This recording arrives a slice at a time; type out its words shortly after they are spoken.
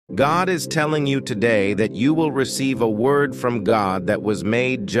God is telling you today that you will receive a word from God that was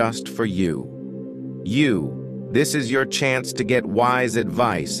made just for you. This is your chance to get wise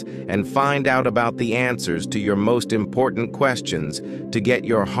advice and find out about the answers to your most important questions, to get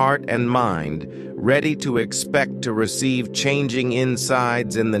your heart and mind ready to expect to receive changing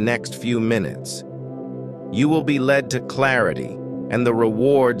insides in the next few minutes. You will be led to clarity and the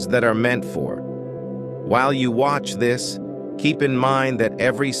rewards that are meant for. While you watch this, keep in mind that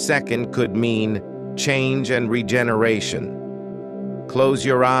every second could mean change and regeneration. Close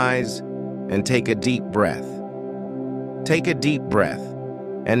your eyes and take a deep breath. Take a deep breath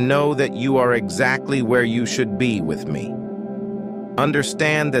and know that you are exactly where you should be with me.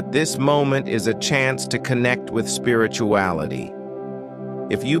 Understand that this moment is a chance to connect with spirituality.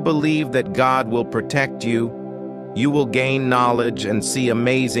 If you believe that God will protect you, you will gain knowledge and see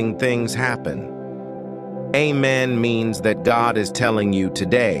amazing things happen. Amen means that God is telling you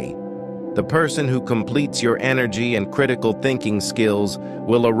today, the person who completes your energy and critical thinking skills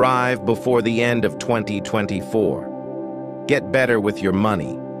will arrive before the end of 2024. Get better with your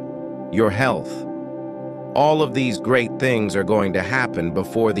money, your health. All of these great things are going to happen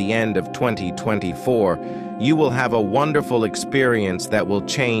before the end of 2024. You will have a wonderful experience that will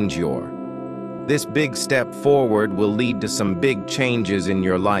change This big step forward will lead to some big changes in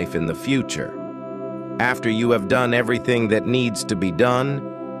your life in the future. After you have done everything that needs to be done,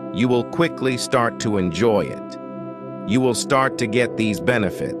 you will quickly start to enjoy it. You will start to get these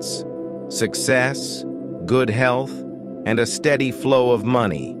benefits: success, good health, and a steady flow of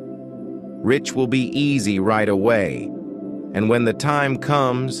money. Rich will be easy right away, and when the time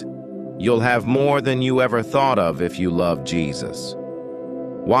comes, you'll have more than you ever thought of if you love Jesus.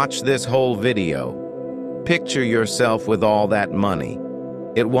 Watch this whole video. Picture yourself with all that money.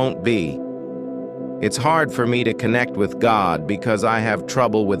 It won't be. It's hard for me to connect with God because I have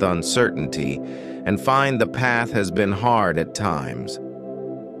trouble with uncertainty and find the path has been hard at times.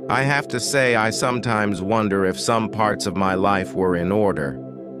 I have to say I sometimes wonder if some parts of my life were in order,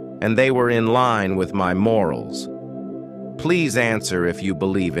 and they were in line with my morals. Please answer if you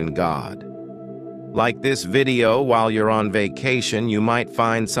believe in God. Like this video, while you're on vacation, you might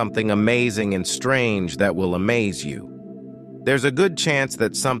find something amazing and strange that will amaze you. There's a good chance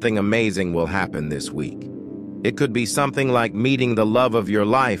that something amazing will happen this week. It could be something like meeting the love of your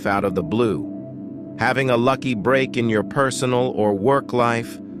life out of the blue, having a lucky break in your personal or work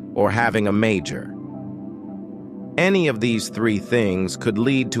life, or having a major. Any of these three things could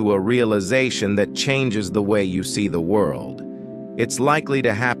lead to a realization that changes the way you see the world. It's likely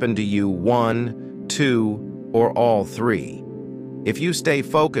to happen to you 1, 2, or all three. If you stay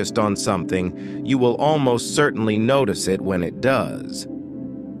focused on something, you will almost certainly notice it when it does.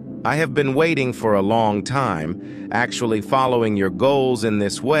 I have been waiting for a long time. Actually, following your goals in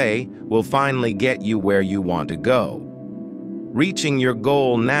this way will finally get you where you want to go. Reaching your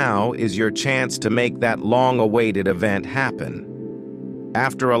goal now is your chance to make that long-awaited event happen.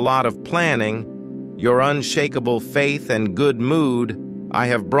 After a lot of planning, your unshakable faith and good mood, I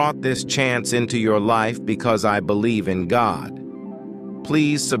have brought this chance into your life because I believe in God.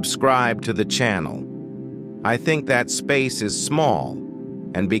 Please subscribe to the channel. I think that space is small,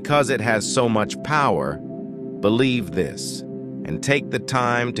 and because it has so much power, believe this, and take the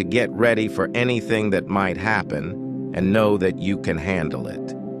time to get ready for anything that might happen, and know that you can handle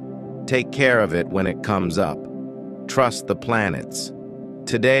it. Take care of it when it comes up. Trust the planets.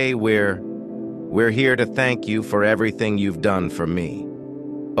 Today we're here to thank you for everything you've done for me.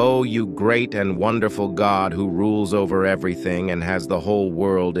 Oh, you great and wonderful God who rules over everything and has the whole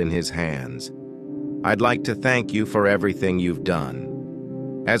world in his hands. I'd like to thank you for everything you've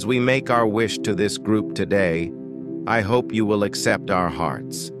done. As we make our wish to this group today, I hope you will accept our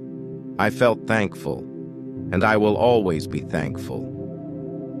hearts. I felt thankful, and I will always be thankful.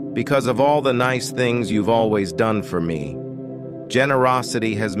 Because of all the nice things you've always done for me,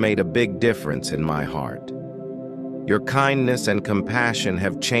 generosity has made a big difference in my heart. Your kindness and compassion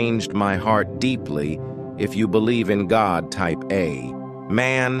have changed my heart deeply. If you believe in God, type A.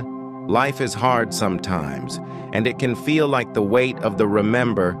 Man, life is hard sometimes, and it can feel like the weight of the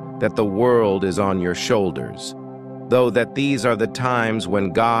remember that the world is on your shoulders. Though that these are the times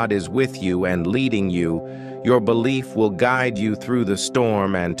when God is with you and leading you, your belief will guide you through the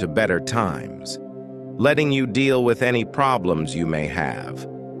storm and to better times, letting you deal with any problems you may have.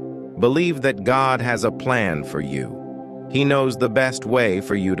 Believe that God has a plan for you. He knows the best way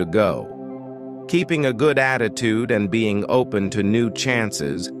for you to go. Keeping a good attitude and being open to new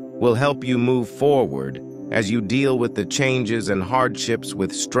chances will help you move forward as you deal with the changes and hardships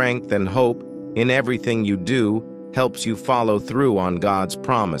with strength and hope in everything you do. helps you follow through on God's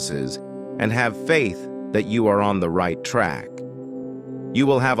promises and have faith that you are on the right track. You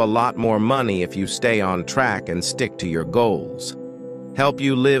will have a lot more money if you stay on track and stick to your goals. Help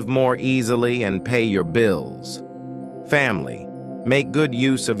you live more easily and pay your bills. Family, make good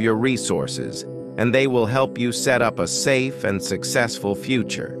use of your resources, and they will help you set up a safe and successful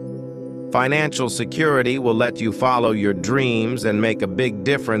future. Financial security will let you follow your dreams and make a big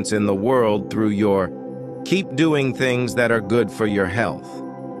difference in the world through your keep doing things that are good for your health.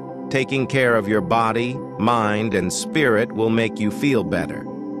 Taking care of your body, mind, and spirit will make you feel better.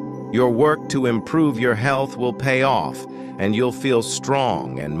 Your work to improve your health will pay off, and you'll feel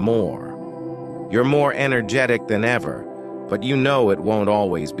strong and more. You're more energetic than ever, but you know it won't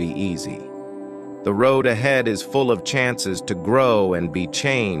always be easy. The road ahead is full of chances to grow and be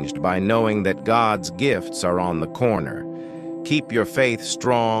changed by knowing that God's gifts are on the corner. Keep your faith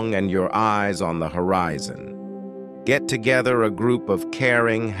strong and your eyes on the horizon. Get together a group of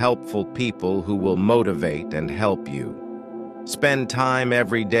caring, helpful people who will motivate and help you. Spend time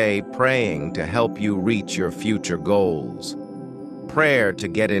every day praying to help you reach your future goals. Prayer to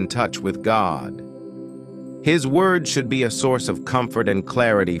get in touch with God. His word should be a source of comfort and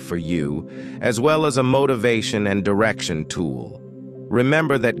clarity for you, as well as a motivation and direction tool.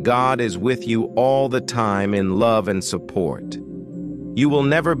 Remember that God is with you all the time in love and support. You will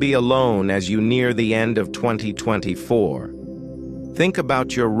never be alone as you near the end of 2024. Think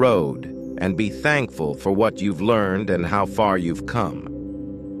about your road and be thankful for what you've learned and how far you've come.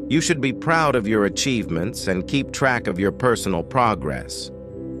 You should be proud of your achievements and keep track of your personal progress.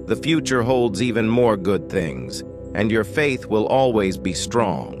 The future holds even more good things, and your faith will always be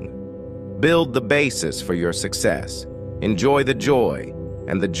strong. Build the basis for your success. Enjoy the joy,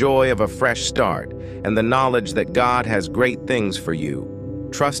 and the joy of a fresh start, and the knowledge that God has great things for you.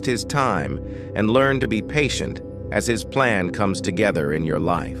 Trust His time, and learn to be patient as His plan comes together in your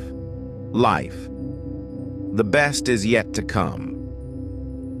life. The best is yet to come.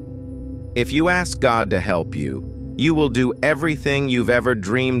 If you ask God to help you, you will do everything you've ever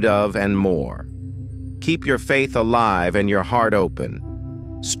dreamed of and more. Keep your faith alive and your heart open,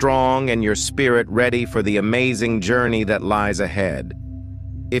 strong and your spirit ready for the amazing journey that lies ahead.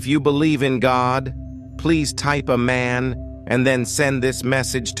 If you believe in God, please type Amen and then send this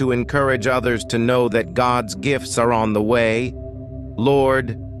message to encourage others to know that God's gifts are on the way.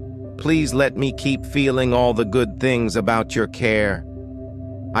 Lord, please let me keep feeling all the good things about your care.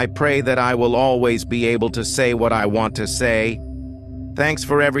 I pray that I will always be able to say what I want to say. Thanks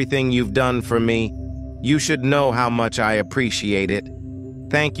for everything you've done for me. You should know how much I appreciate it.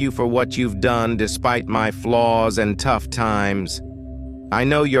 Thank you for what you've done despite my flaws and tough times. I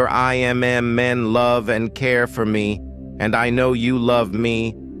know your IMM men love and care for me, and I know you love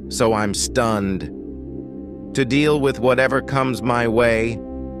me, so I'm stunned. To deal with whatever comes my way,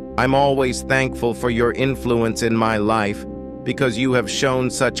 I'm always thankful for your influence in my life, because you have shown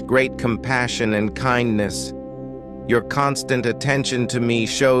such great compassion and kindness. Your constant attention to me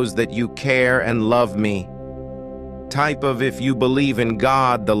shows that you care and love me. Type of if you believe in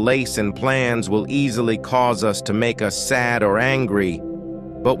God, the lace and plans will easily cause us to make us sad or angry,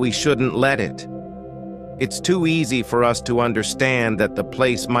 but we shouldn't let it. It's too easy for us to understand that the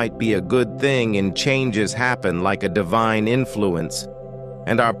place might be a good thing and changes happen like a divine influence,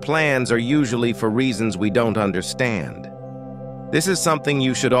 and our plans are usually for reasons we don't understand. This is something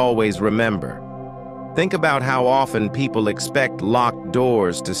you should always remember. Think about how often people expect locked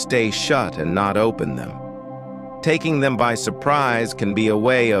doors to stay shut and not open them. Taking them by surprise can be a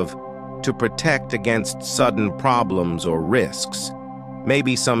way to protect against sudden problems or risks.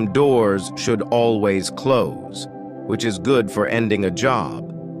 Maybe some doors should always close, which is good for ending a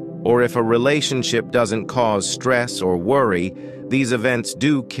job. Or if a relationship doesn't cause stress or worry, these events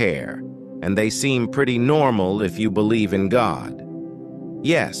do care, and they seem pretty normal if you believe in God.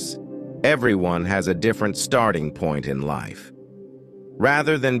 Yes, everyone has a different starting point in life.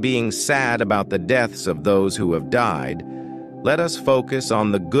 Rather than being sad about the deaths of those who have died, let us focus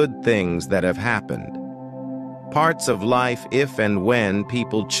on the good things that have happened. Parts of life if and when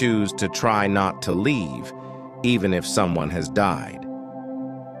people choose to try not to leave, even if someone has died.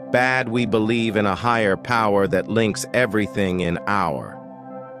 Bad, we believe in a higher power that links everything in our.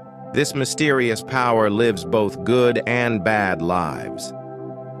 This mysterious power lives both good and bad lives.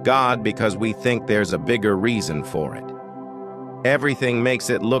 God, because we think there's a bigger reason for it. Everything makes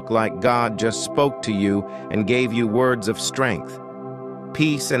it look like God just spoke to you and gave you words of strength.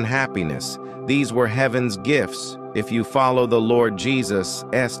 Peace and happiness, these were heaven's gifts if you follow the Lord Jesus.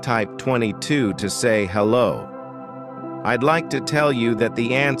 Type 22 to say hello. I'd like to tell you that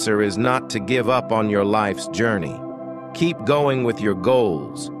the answer is not to give up on your life's journey. Keep going with your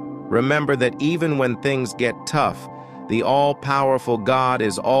goals. Remember that even when things get tough, the all-powerful God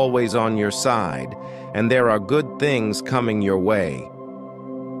is always on your side, and there are good things coming your way.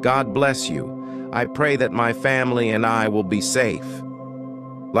 God bless you. I pray that my family and I will be safe.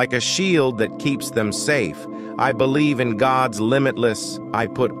 Like a shield that keeps them safe, I believe in God's limitless. I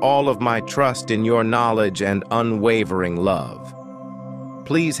put all of my trust in your knowledge and unwavering love.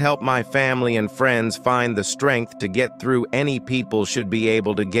 Please help my family and friends find the strength to get through. Any people should be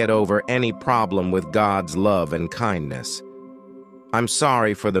able to get over any problem with God's love and kindness. I'm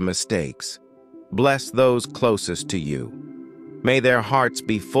sorry for the mistakes. Bless those closest to you. May their hearts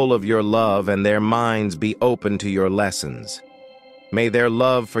be full of your love and their minds be open to your lessons. May their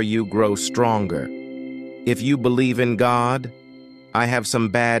love for you grow stronger. If you believe in God, I have some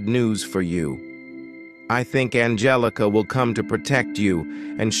bad news for you. I think Angelica will come to protect you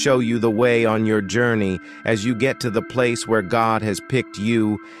and show you the way on your journey as you get to the place where God has picked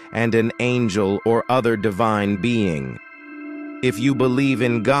you and an angel or other divine being. If you believe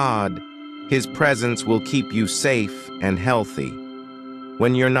in God, His presence will keep you safe and healthy.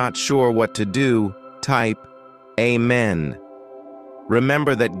 When you're not sure what to do, type Amen.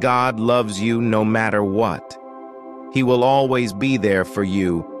 Remember that God loves you no matter what. He will always be there for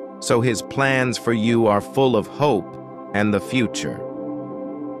you, so His plans for you are full of hope and the future.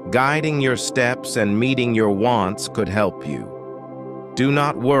 Guiding your steps and meeting your wants could help you. Do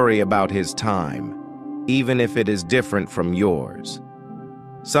not worry about His time, even if it is different from yours.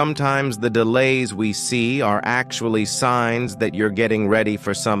 Sometimes the delays we see are actually signs that you're getting ready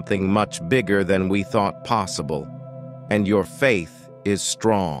for something much bigger than we thought possible, and your faith is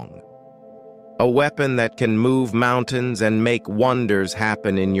strong. A weapon that can move mountains and make wonders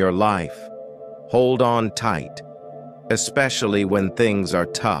happen in your life. Hold on tight, especially when things are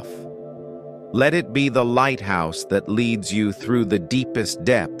tough. Let it be the lighthouse that leads you through the deepest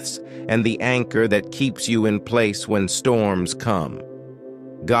depths and the anchor that keeps you in place when storms come.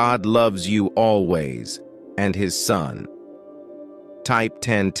 God loves you always, and His Son. Type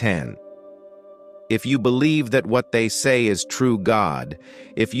 1010. If you believe that what they say is true God,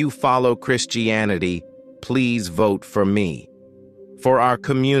 if you follow Christianity, please vote for me. For our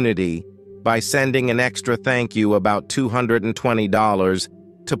community, by sending an extra thank you about $220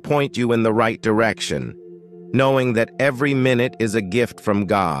 to point you in the right direction, knowing that every minute is a gift from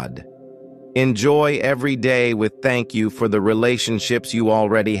God. Enjoy every day with thank you for the relationships you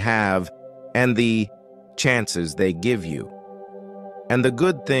already have and the chances they give you, and the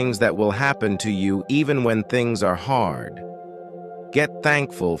good things that will happen to you even when things are hard. Get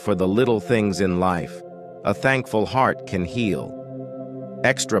thankful for the little things in life. A thankful heart can heal.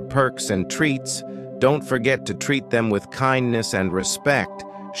 Extra perks and treats, don't forget to treat them with kindness and respect.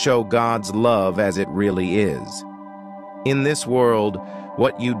 Show God's love as it really is. In this world,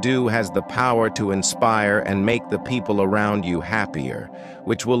 what you do has the power to inspire and make the people around you happier,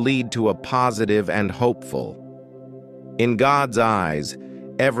 which will lead to a positive and hopeful. In God's eyes,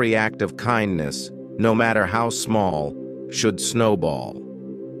 every act of kindness, no matter how small, should snowball.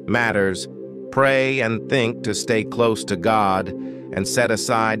 Matters, pray and think to stay close to God and set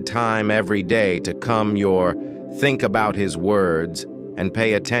aside time every day to think about His words and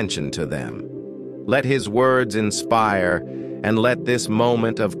pay attention to them. Let His words inspire and let this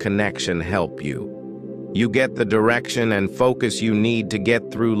moment of connection help you. You get the direction and focus you need to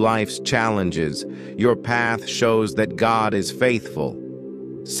get through life's challenges. Your path shows that God is faithful.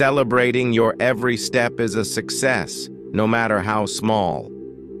 Celebrating your every step is a success, no matter how small.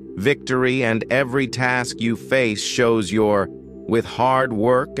 Victory and every task you face shows with hard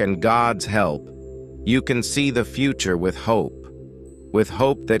work and God's help, you can see the future with hope. With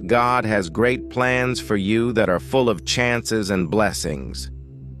hope that God has great plans for you that are full of chances and blessings.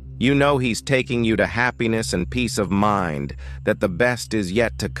 You know He's taking you to happiness and peace of mind, that the best is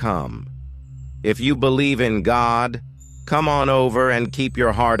yet to come. If you believe in God, come on over and keep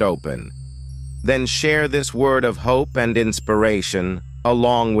your heart open. Then share this word of hope and inspiration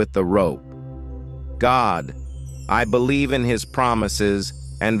along with the rope. God, I believe in His promises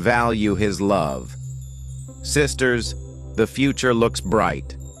and value His love. Sisters, the future looks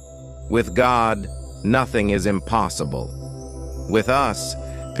bright. With God, nothing is impossible. With us,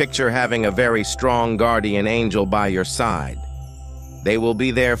 picture having a very strong guardian angel by your side. They will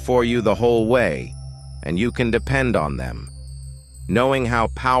be there for you the whole way, and you can depend on them. Knowing how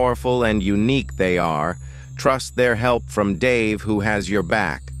powerful and unique they are, trust their help from Dave, who has your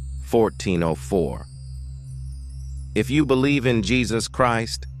back, 1404. If you believe in Jesus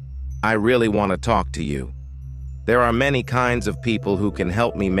Christ, I really want to talk to you. There are many kinds of people who can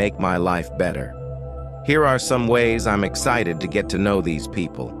help me make my life better. Here are some ways I'm excited to get to know these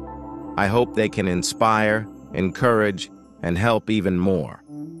people. I hope they can inspire, encourage, and help even more.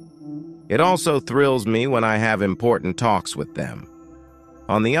 It also thrills me when I have important talks with them.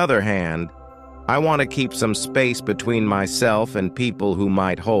 On the other hand, I want to keep some space between myself and people who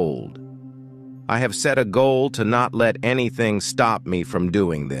might hold. I have set a goal to not let anything stop me from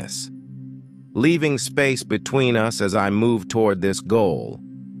doing this. Leaving space between us as I move toward this goal,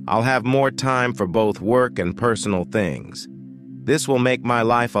 I'll have more time for both work and personal things. This will make my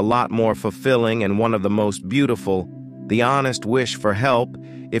life a lot more fulfilling and one of the most beautiful, the honest wish for help,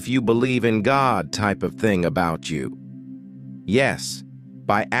 if you believe in God type of thing about you. Yes,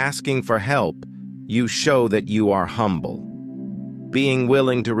 by asking for help, you show that you are humble. Being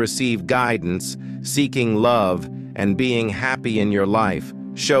willing to receive guidance, seeking love, and being happy in your life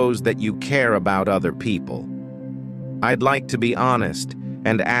shows that you care about other people. I'd like to be honest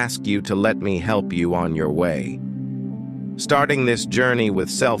and ask you to let me help you on your way. Starting this journey with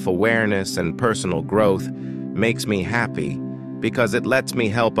self-awareness and personal growth makes me happy because it lets me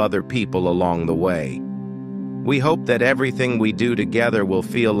help other people along the way. We hope that everything we do together will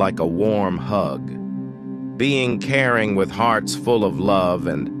feel like a warm hug. Being caring with hearts full of love,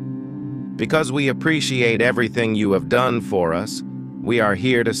 and because we appreciate everything you have done for us, we are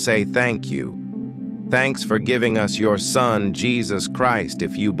here to say thank you. Thanks for giving us your Son, Jesus Christ,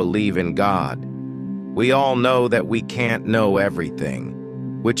 if you believe in God. We all know that we can't know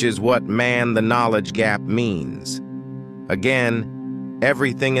everything, which is what man the knowledge gap means. Again,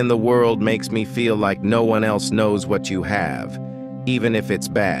 everything in the world makes me feel like no one else knows what you have, even if it's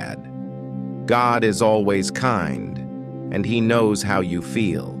bad. God is always kind, and He knows how you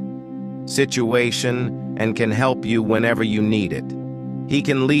feel. Situation and can help you whenever you need it. He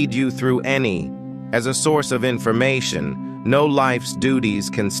can lead you through any. As a source of information, no life's duties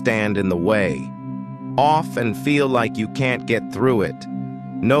can stand in the way. Off and feel like you can't get through it.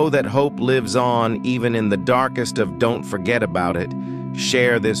 Know that hope lives on even in the darkest of don't forget about it.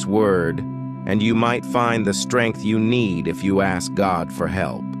 Share this word, and you might find the strength you need if you ask God for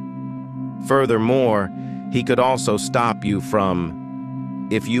help. Furthermore, He could also stop you from,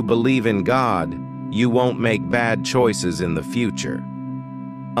 if you believe in God, you won't make bad choices in the future.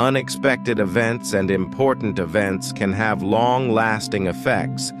 Unexpected events and important events can have long-lasting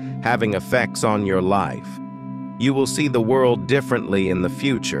effects, having effects on your life. You will see the world differently in the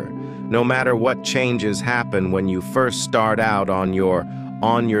future, no matter what changes happen when you first start out on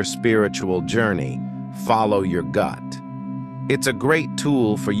your spiritual journey. Follow your gut. It's a great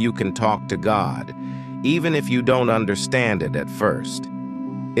tool for you can talk to God, even if you don't understand it at first.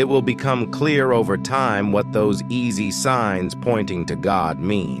 It will become clear over time what those easy signs pointing to God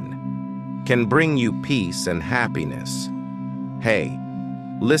mean. Can bring you peace and happiness. Hey,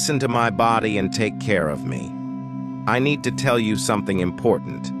 listen to my body and take care of me. I need to tell you something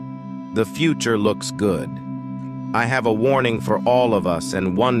important. The future looks good. I have a warning for all of us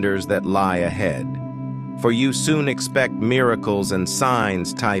and wonders that lie ahead. For you soon expect miracles and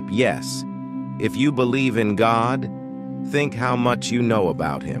signs type yes. If you believe in God, think how much you know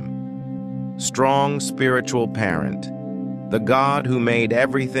about Him. Strong spiritual parent. The God who made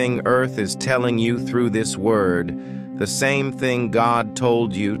everything earth is telling you through this word the same thing God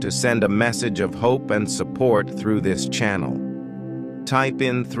told you to send a message of hope and support through this channel. Type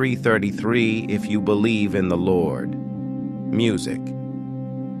in 333 if you believe in the Lord. Music.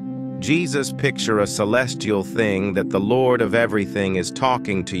 Jesus picture a celestial thing that the Lord of everything is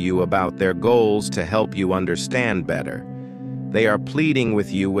talking to you about their goals to help you understand better. They are pleading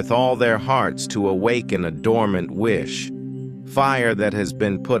with you with all their hearts to awaken a dormant wish, fire that has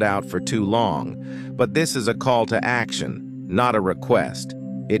been put out for too long. But this is a call to action, not a request.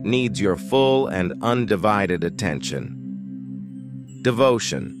 It needs your full and undivided attention.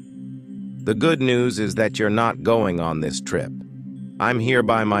 Devotion. The good news is that you're not going on this trip. I'm here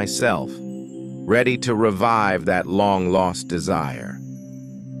by myself, ready to revive that long-lost desire.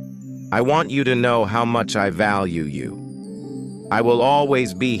 I want you to know how much I value you. I will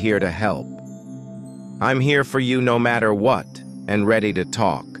always be here to help. I'm here for you no matter what, and ready to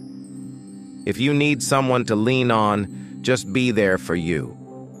talk. If you need someone to lean on, just be there for you.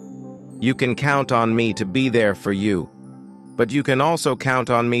 You can count on me to be there for you, but you can also count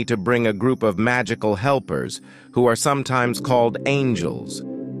on me to bring a group of magical helpers who are sometimes called angels,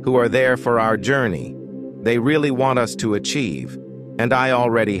 who are there for our journey. They really want us to achieve, and I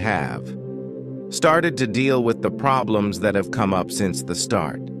already have. Started to deal with the problems that have come up since the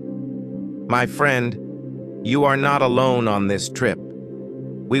start. My friend, you are not alone on this trip.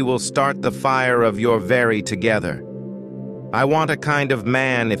 we will start the fire of your very together. I want a kind of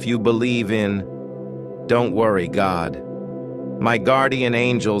man if you believe in. Don't worry, God. My guardian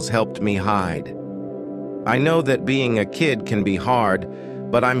angels helped me hide. I know that being a kid can be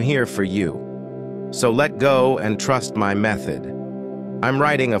hard, but I'm here for you. So let go and trust my method. I'm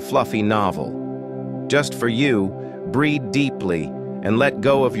writing a fluffy novel. Just for you, breathe deeply and let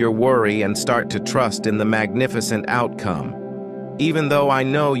go of your worry and start to trust in the magnificent outcome. Even though I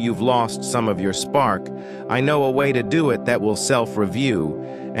know you've lost some of your spark, I know a way to do it that will self-review,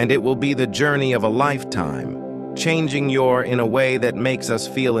 and it will be the journey of a lifetime, changing in a way that makes us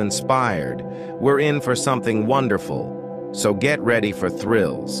feel inspired. We're in for something wonderful, so get ready for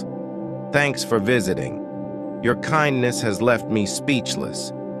thrills. Thanks for visiting. Your kindness has left me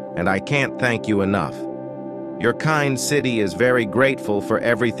speechless, and I can't thank you enough. Your kind city is very grateful for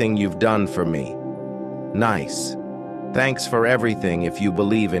everything you've done for me. Nice. Thanks for everything if you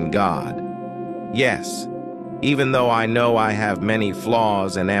believe in God. Yes, even though I know I have many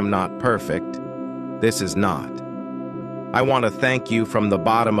flaws and am not perfect, this is not. I want to thank you from the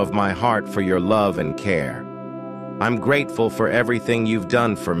bottom of my heart for your love and care. I'm grateful for everything you've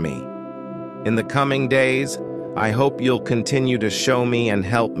done for me. In the coming days, I hope you'll continue to show me and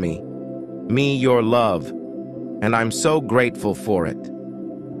help me your love, and I'm so grateful for it.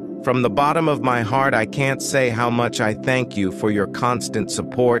 From the bottom of my heart, I can't say how much I thank you for your constant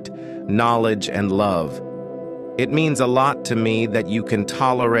support, knowledge, and love. It means a lot to me that you can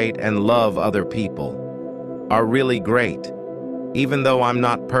tolerate and love other people. Are really great, even though I'm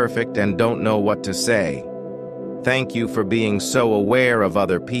not perfect and don't know what to say. Thank you for being so aware of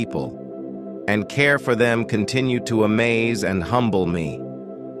other people, and care for them continue to amaze and humble me.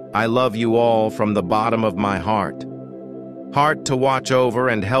 I love you all from the bottom of my heart. Heart to watch over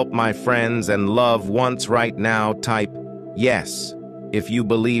and help my friends and love once right now. Type yes if you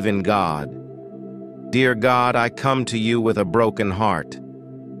believe in God. Dear God, I come to you with a broken heart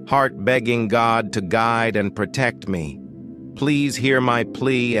begging God to guide and protect me. Please hear my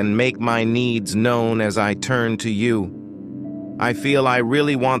plea and make my needs known as I turn to you. I feel I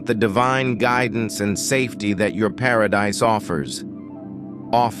really want the divine guidance and safety that your paradise offers.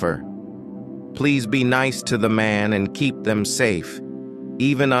 Please be nice to the man and keep them safe.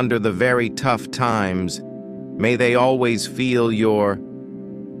 Even under the very tough times, may they always feel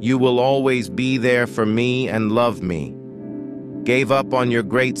you will always be there for me and love me. Gave up on your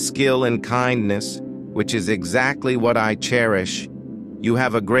great skill and kindness, which is exactly what I cherish. You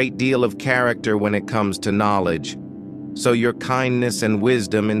have a great deal of character when it comes to knowledge, so your kindness and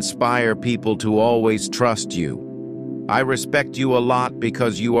wisdom inspire people to always trust you. I respect you a lot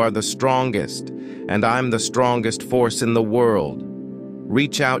because you are the strongest, and I'm the strongest force in the world.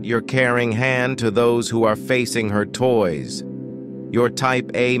 Reach out your caring hand to those who are facing her toys. Your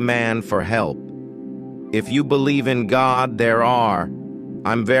type A man for help. If you believe in God,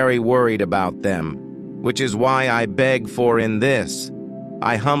 I'm very worried about them, which is why I beg for in this.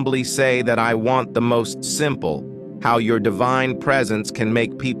 I humbly say that I want the most simple, how your divine presence can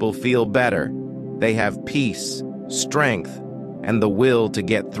make people feel better. They have peace, strength, and the will to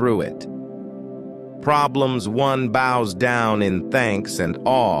get through it. Problems one bows down in thanks and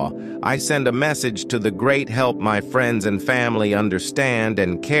awe. I send a message to the great help my friends and family understand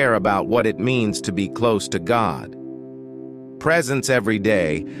and care about what it means to be close to God. Presence every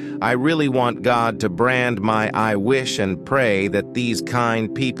day. I really want God to brand my I wish and pray that these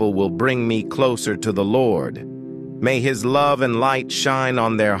kind people will bring me closer to the Lord. May His love and light shine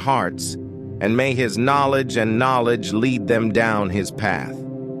on their hearts, and may His knowledge lead them down His path.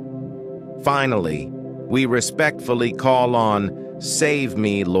 Finally, we respectfully call on, save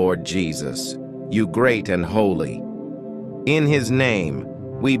me, Lord Jesus, you great and holy. In His name,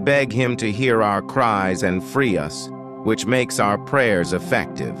 we beg Him to hear our cries and free us, which makes our prayers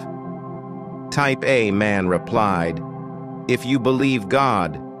effective. Type A man replied, if you believe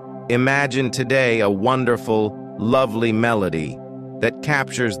God, imagine today a wonderful, lovely melody that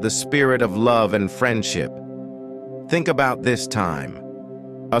captures the spirit of love and friendship. Think about this time.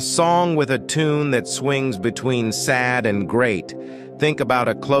 A song with a tune that swings between sad and great. Think about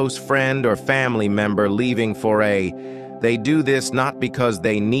a close friend or family member leaving they do this not because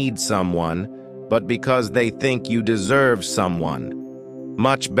they need someone, but because they think you deserve someone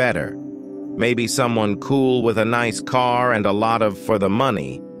much better. Maybe someone cool with a nice car and a lot for the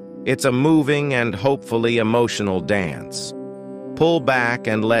money. It's a moving and hopefully emotional dance. Pull back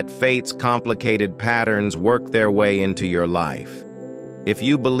and let fate's complicated patterns work their way into your life. If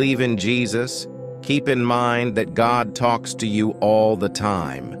you believe in Jesus, Keep in mind that God talks to you all the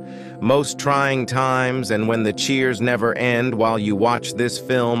time. Most trying times and when the cheers never end while you watch this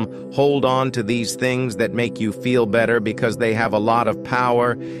film, hold on to these things that make you feel better because they have a lot of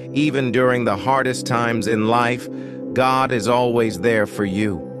power. Even during the hardest times in life, God is always there for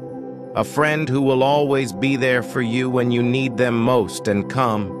you. A friend who will always be there for you when you need them most and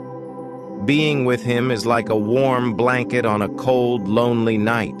come. Being with him is like a warm blanket on a cold, lonely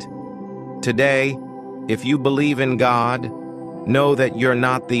night. Today, if you believe in God, know that you're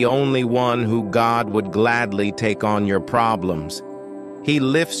not the only one who God would gladly take on your problems. He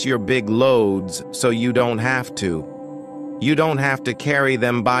lifts your big loads so you don't have to. You don't have to carry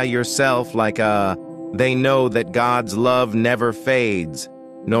them by yourself they know that God's love never fades,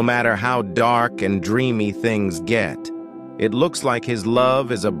 no matter how dark and dreamy things get. It looks like his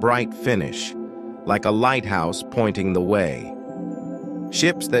love is a bright finish, like a lighthouse pointing the way.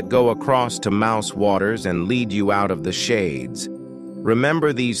 Ships that go across to mouse waters and lead you out of the shades.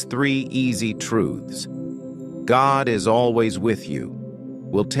 Remember these 3 easy truths. God is always with you,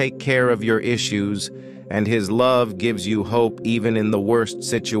 will take care of your issues, and his love gives you hope even in the worst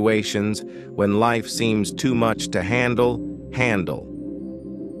situations when life seems too much to handle.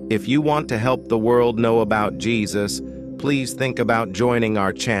 If you want to help the world know about Jesus, please think about joining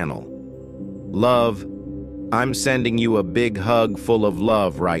our channel. Love, I'm sending you a big hug full of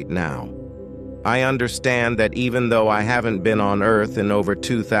love right now. I understand that even though I haven't been on Earth in over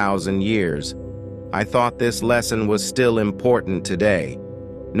 2,000 years, I thought this lesson was still important today,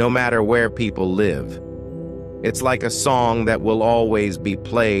 no matter where people live. It's like a song that will always be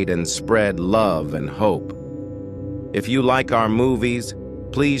played and spread love and hope. If you like our movies,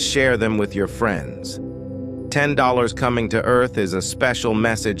 please share them with your friends. $10 Coming to Earth is a special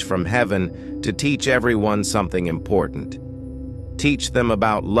message from heaven to teach everyone something important. Teach them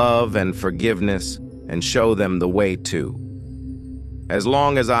about love and forgiveness and show them the way too. As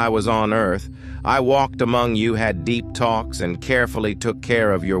long as I was on Earth, I walked among you, had deep talks, and carefully took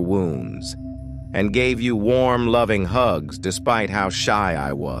care of your wounds, and gave you warm, loving hugs despite how shy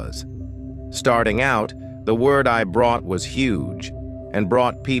I was. Starting out, the word I brought was huge and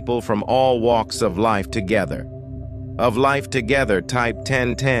brought people from all walks of life together. Of life together, type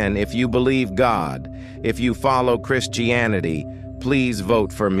 1010 if you believe God. If you follow Christianity, please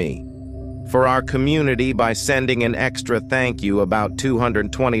vote for me. For our community by sending an extra thank you about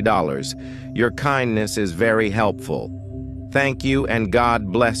 $220. Your kindness is very helpful. Thank you and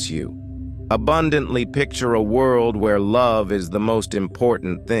God bless you. Abundantly picture a world where love is the most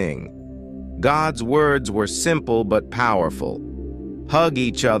important thing. God's words were simple but powerful. Hug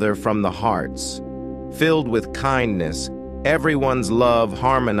each other from the hearts. Filled with kindness, everyone's love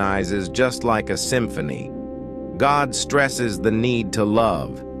harmonizes just like a symphony. God stresses the need to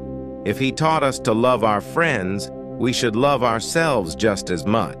love. If he taught us to love our friends, we should love ourselves just as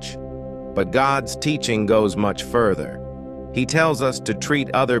much. But God's teaching goes much further. He tells us to treat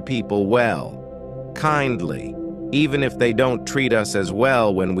other people well, kindly, even if they don't treat us as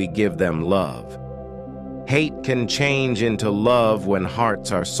well when we give them love. Hate can change into love when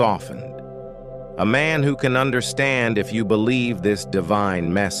hearts are softened. A man who can understand if you believe this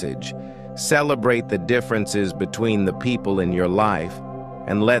divine message. Celebrate the differences between the people in your life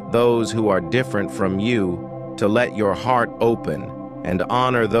and let those who are different from you to let your heart open and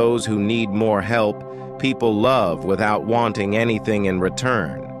honor those who need more help. People love without wanting anything in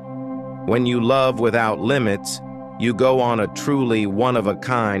return. When you love without limits, you go on a truly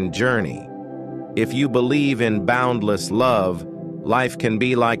one-of-a-kind journey. If you believe in boundless love, life can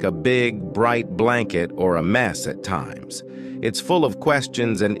be like a big, bright blanket or a mess at times. It's full of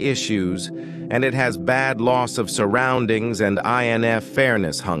questions and issues, and it has bad loss of surroundings and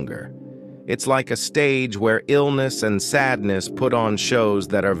fairness hunger. It's like a stage where illness and sadness put on shows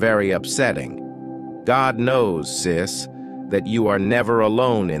that are very upsetting. God knows, sis, that you are never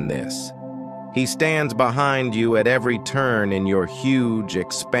alone in this. He stands behind you at every turn in your huge,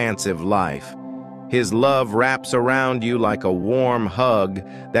 expansive life. His love wraps around you like a warm hug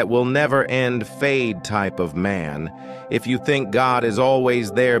that will never end fade type of man. If you think God is always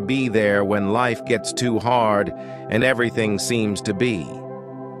there, be there when life gets too hard and everything seems to be.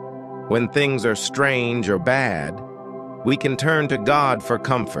 When things are strange or bad, we can turn to God for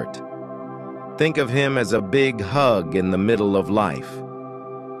comfort. Think of him as a big hug in the middle of life.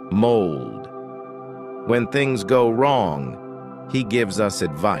 Mold. When things go wrong, he gives us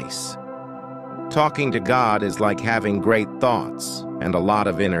advice. Talking to God is like having great thoughts and a lot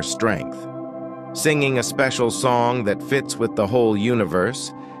of inner strength. Singing a special song that fits with the whole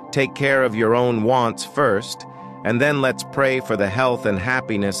universe, take care of your own wants first, And then let's pray for the health and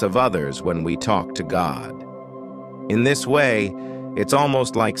happiness of others when we talk to God. In this way, it's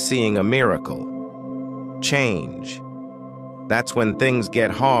almost like seeing a miracle. Change. That's when things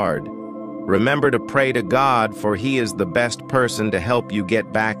get hard. Remember to pray to God, for He is the best person to help you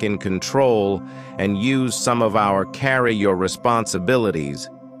get back in control and use some of our carry your responsibilities.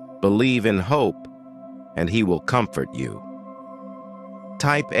 Believe in hope, and He will comfort you.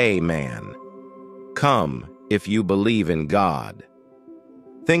 Type Amen. Come, if you believe in God.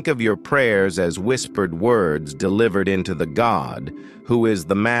 Think of your prayers as whispered words delivered into the God, who is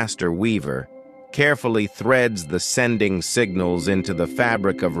the master weaver, carefully threads the sending signals into the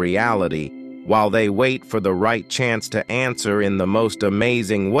fabric of reality while they wait for the right chance to answer in the most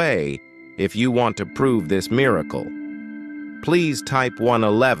amazing way if you want to prove this miracle. Please type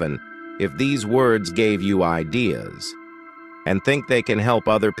 111 if these words gave you ideas and think they can help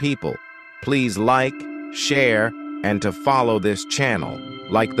other people. Please like, share, and to follow this channel,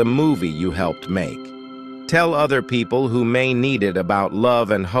 like the movie you helped make. Tell other people who may need it about love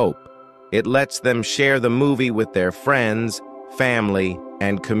and hope. It lets them share the movie with their friends, family,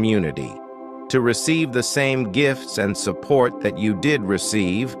 and community. To receive the same gifts and support that you did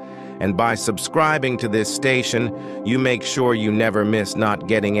receive, and by subscribing to this station, you make sure you never miss not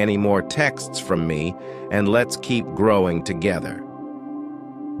getting any more texts from me, and let's keep growing together.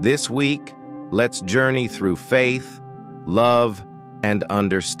 This week, let's journey through faith, love, and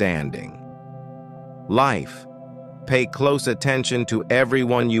understanding. Life. Pay close attention to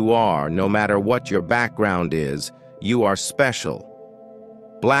everyone you are, no matter what your background is. You are special.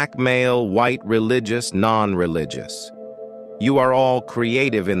 Black, male, white, religious, non-religious. You are all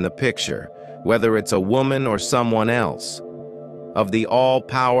creative in the picture, whether it's a woman or someone else, of the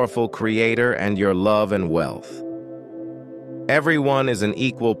all-powerful Creator and your love and wealth. Everyone is an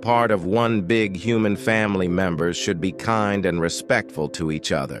equal part of one big human family. Members should be kind and respectful to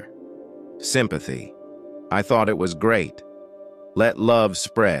each other. Sympathy. I thought it was great. Let love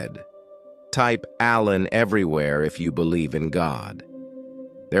spread. Type Alan everywhere if you believe in God.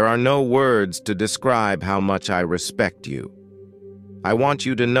 There are no words to describe how much I respect you. I want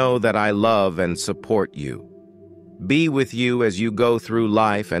you to know that I love and support you. Be with you as you go through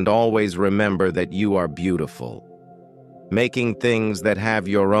life, and always remember that you are beautiful. Making things that have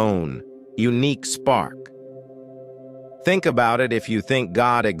your own unique spark. Think about it. If you think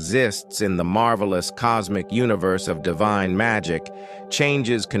God exists in the marvelous cosmic universe of divine magic,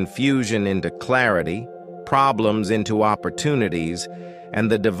 changes confusion into clarity, problems into opportunities,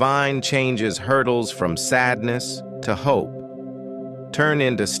 and the divine changes hurdles from sadness to hope, turn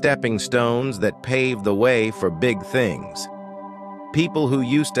into stepping stones that pave the way for big things. People who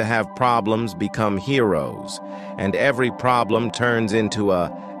used to have problems become heroes, and every problem turns into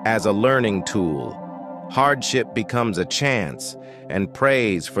a learning tool. Hardship becomes a chance, and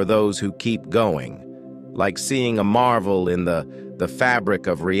praise for those who keep going. Like seeing a marvel in the fabric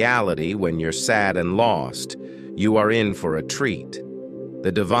of reality. When you're sad and lost, you are in for a treat.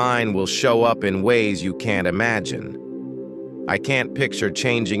 The divine will show up in ways you can't imagine. I can't picture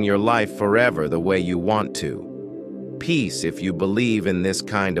changing your life forever the way you want to. Peace if you believe in this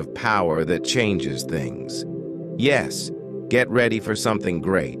kind of power that changes things. Yes, get ready for something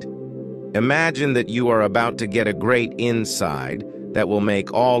great. Imagine that you are about to get a great insight that will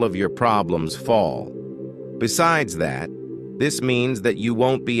make all of your problems fall. Besides that, this means that you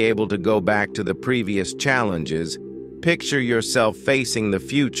won't be able to go back to the previous challenges. Picture yourself facing the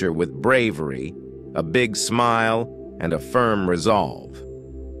future with bravery, a big smile, and a firm resolve.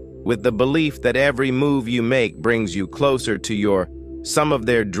 With the belief that every move you make brings you closer to some of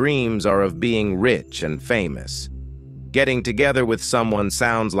their dreams are of being rich and famous. Getting together with someone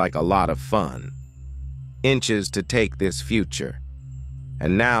sounds like a lot of fun. Inches to take this future.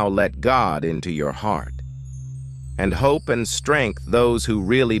 And now let God into your heart. And hope and strength those who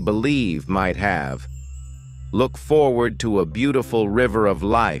really believe might have. Look forward to a beautiful river of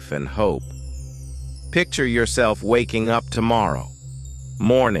life and hope. Picture yourself waking up tomorrow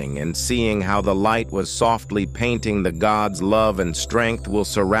morning and seeing how the light was softly painting. The God's love and strength will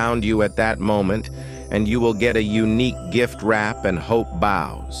surround you at that moment, and you will get a unique gift wrap and hope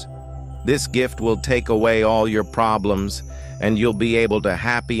bows. This gift will take away all your problems, and you'll be able to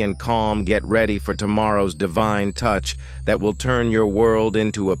happy and calm get ready for tomorrow's divine touch that will turn your world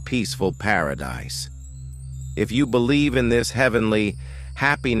into a peaceful paradise. If you believe in this heavenly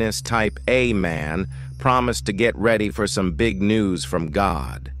happiness, type Amen. Promise to get ready for some big news from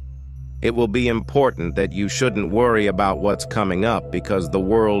God. It will be important that you shouldn't worry about what's coming up, because the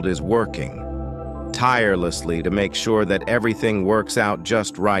world is working tirelessly to make sure that everything works out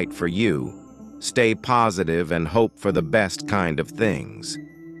just right for you. stay positive, and hope for the best kind of things.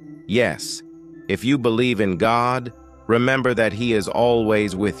 Yes, if you believe in God, remember that He is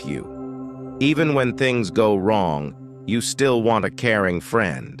always with you. Even when things go wrong, you still want a caring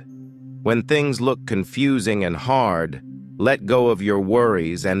friend. When things look confusing and hard, let go of your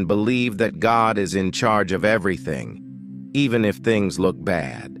worries and believe that God is in charge of everything, even if things look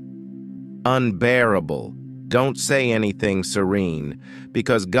bad. Unbearable. Don't say anything serene,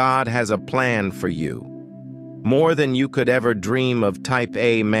 because God has a plan for you. More than you could ever dream of. Type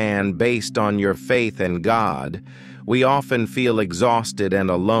A man. Based on your faith in God, we often feel exhausted and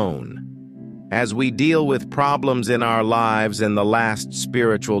alone. As we deal with problems in our lives, and the last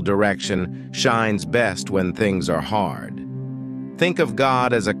spiritual direction shines best when things are hard. Think of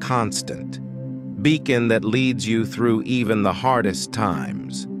God as a constant beacon that leads you through even the hardest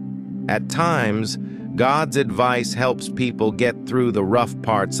times. At times, God's advice helps people get through the rough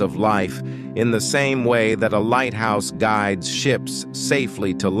parts of life in the same way that a lighthouse guides ships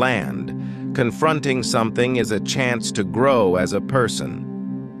safely to land. Confronting something is a chance to grow as a person.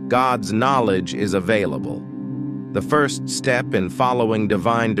 God's knowledge is available. The first step in following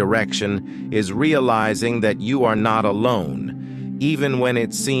divine direction is realizing that you are not alone. Even when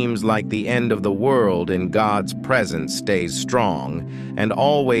it seems like the end of the world, in God's presence stays strong, and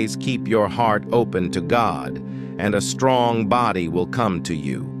always keep your heart open to God, and a strong body will come to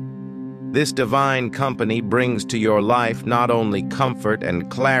you. This divine company brings to your life not only comfort and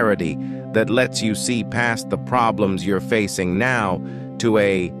clarity that lets you see past the problems you're facing now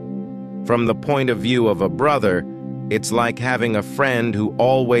from the point of view of a brother, it's like having a friend who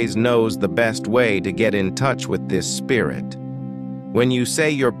always knows the best way to get in touch with this spirit. When you say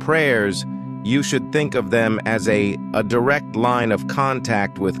your prayers, you should think of them as a direct line of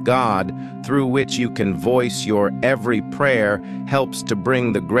contact with God through which you can voice your every prayer. Helps to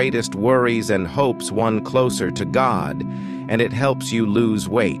bring the greatest worries and hopes one closer to God, and it helps you lose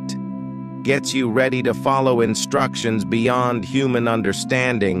weight. Gets you ready to follow instructions beyond human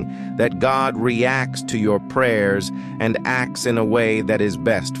understanding, that God reacts to your prayers and acts in a way that is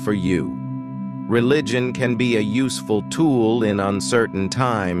best for you. Religion can be a useful tool in uncertain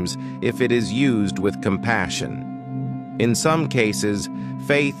times if it is used with compassion. In some cases,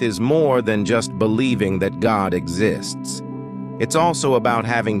 faith is more than just believing that God exists. It's also about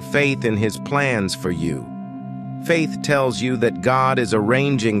having faith in His plans for you. Faith tells you that God is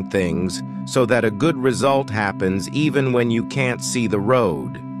arranging things so that a good result happens even when you can't see the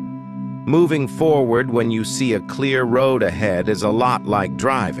road. Moving forward when you see a clear road ahead is a lot like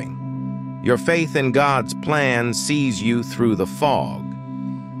driving. Your faith in God's plan sees you through the fog.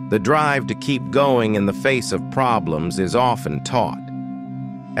 The drive to keep going in the face of problems is often taught.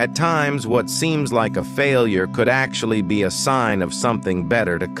 At times, what seems like a failure could actually be a sign of something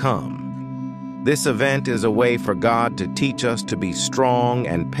better to come. This event is a way for God to teach us to be strong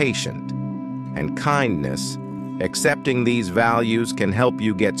and patient. And kindness, accepting these values can help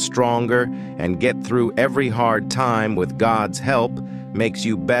you get stronger and get through every hard time. With God's help, makes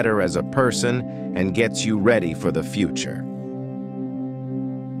you better as a person and gets you ready for the future.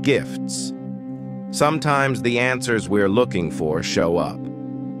 Gifts. Sometimes the answers we're looking for show up.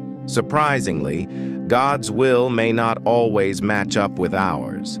 Surprisingly, God's will may not always match up with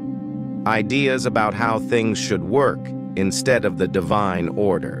ours. Ideas about how things should work instead of the divine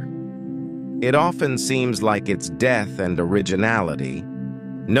order. It often seems like it's death and originality.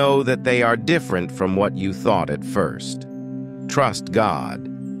 Know that they are different from what you thought at first. Trust God.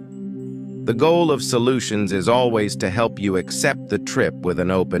 The goal of solutions is always to help you accept the trip with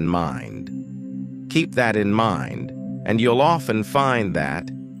an open mind. Keep that in mind, and you'll often find that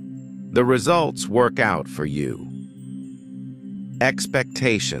the results work out for you.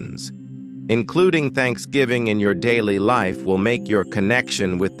 Expectations. Including thanksgiving in your daily life will make your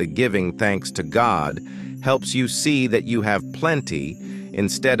connection with the giving thanks to God, helps you see that you have plenty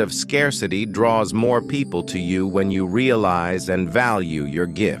instead of scarcity, draws more people to you when you realize and value your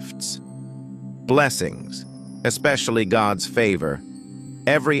gifts. Blessings, especially God's favor.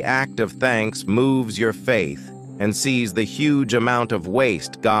 Every act of thanks moves your faith and sees the huge amount of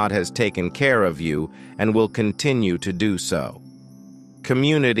waste God has taken care of you and will continue to do so.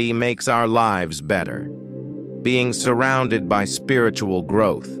 Community makes our lives better. Being surrounded by spiritual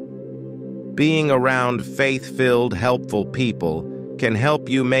growth. Being around faith-filled, helpful people can help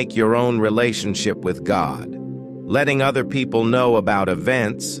you make your own relationship with God. Letting other people know about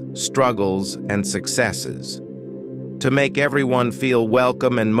events, struggles, and successes. To make everyone feel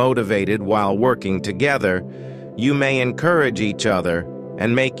welcome and motivated while working together, you may encourage each other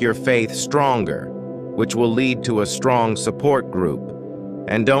and make your faith stronger, which will lead to a strong support group.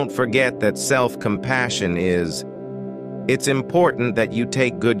 And don't forget that self-compassion it's important that you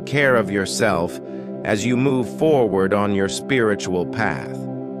take good care of yourself as you move forward on your spiritual path.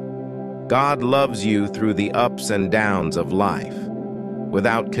 God loves you through the ups and downs of life,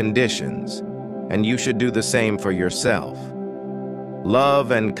 without conditions, and you should do the same for yourself.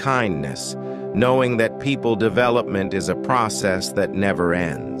 Love and kindness, knowing that people development is a process that never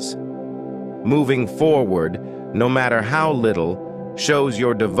ends. Moving forward, no matter how little, shows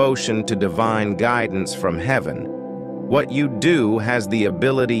your devotion to divine guidance from heaven. What you do has the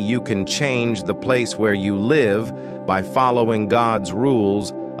ability you can change the place where you live by following God's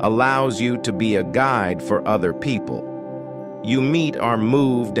rules, allows you to be a guide for other people. You meet are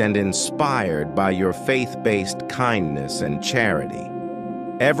moved and inspired by your faith-based kindness and charity.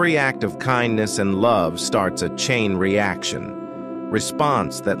 Every act of kindness and love starts a chain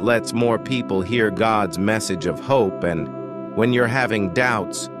response that lets more people hear God's message of hope, and when you're having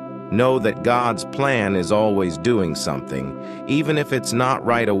doubts, know that God's plan is always doing something. Even if it's not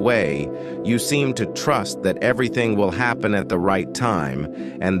right away, you seem to trust that everything will happen at the right time,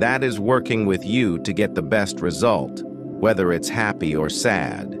 and that is working with you to get the best result, whether it's happy or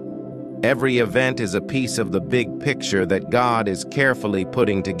sad. Every event is a piece of the big picture that God is carefully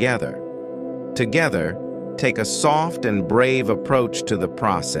putting together. Together, take a soft and brave approach to the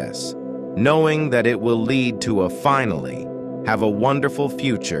process, knowing that it will lead to a finally have a wonderful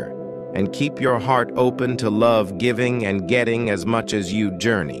future, and keep your heart open to love, giving and getting as much as you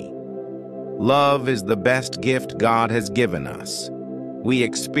journey. Love is the best gift God has given us. We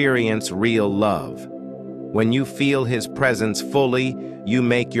experience real love. When you feel His presence fully, you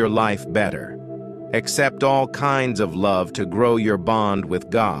make your life better. Accept all kinds of love to grow your bond with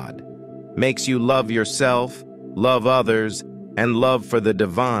God. Makes you love yourself, love others, and love for the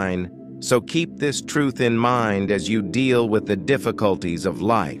divine, so keep this truth in mind as you deal with the difficulties of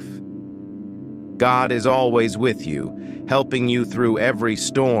life. God is always with you, helping you through every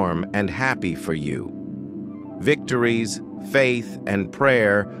storm and happy for you. Victories, faith, and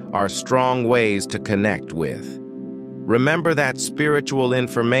prayer are strong ways to connect with. Remember that spiritual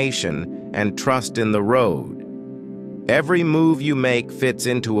information and trust in the road. Every move you make fits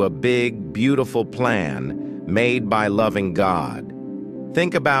into a big, beautiful plan made by loving God.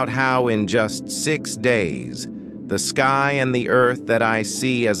 Think about how in just 6 days, the sky and the earth that I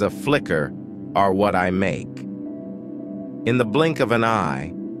see as a flicker are what I make. In the blink of an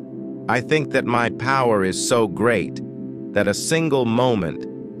eye, I think that my power is so great that a single moment,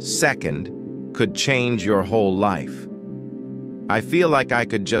 second, could change your whole life. I feel like I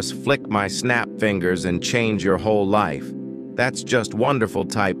could just flick my snap fingers and change your whole life. That's just wonderful.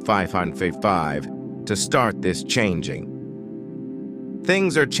 Type 555 to start this changing.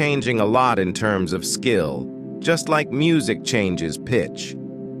 Things are changing a lot in terms of skill, just like music changes pitch.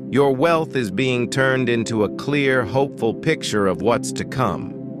 Your wealth is being turned into a clear, hopeful picture of what's to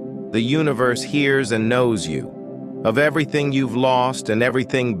come. The universe hears and knows you. Of everything you've lost and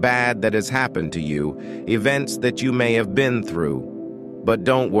everything bad that has happened to you, events that you may have been through. But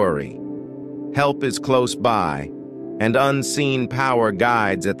don't worry. Help is close by, and unseen power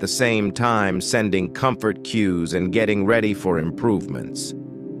guides at the same time, sending comfort cues and getting ready for improvements.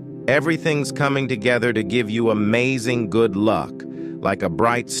 Everything's coming together to give you amazing good luck, like a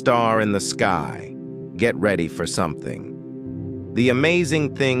bright star in the sky. Get ready for something. The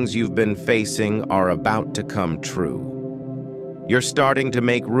amazing things you've been facing are about to come true. You're starting to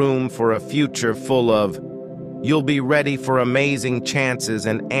make room for a future full of. You'll be ready for amazing chances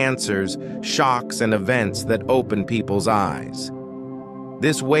and answers, shocks and events that open people's eyes.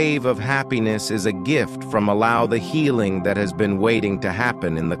 This wave of happiness is a gift from Allow the healing that has been waiting to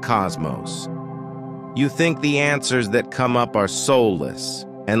happen in the cosmos. You think the answers that come up are soulless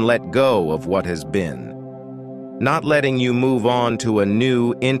and let go of what has been. Not letting you move on to a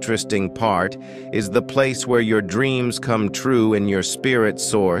new, interesting part is the place where your dreams come true, and your spirit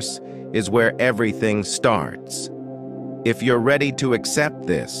source is where everything starts. If you're ready to accept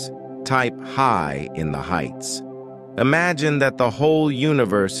this, type high in the heights. Imagine that the whole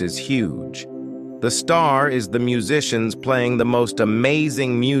universe is huge. The star is the musicians playing the most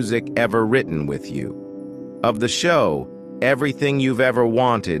amazing music ever written with you. Of the show, everything you've ever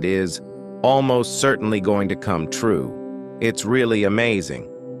wanted is almost certainly going to come true. It's really amazing,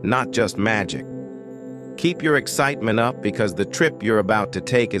 not just magic. Keep your excitement up, because the trip you're about to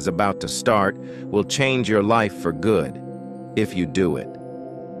take is about to start, will change your life for good, if you do it.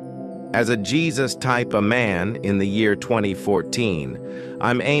 As a Jesus type of man in the year 2014,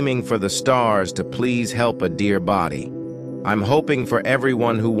 I'm aiming for the stars to please help a dear body. I'm hoping for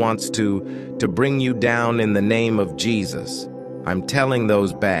everyone who wants to bring you down in the name of Jesus. I'm telling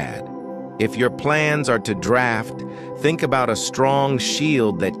those bad. If your plans are to draft, think about a strong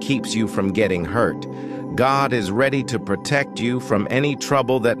shield that keeps you from getting hurt. God is ready to protect you from any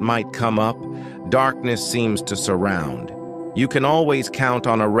trouble that might come up. Darkness seems to surround. You can always count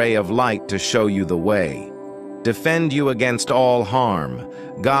on a ray of light to show you the way. Defend you against all harm.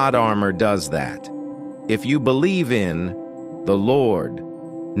 God armor does that. If you believe in the Lord,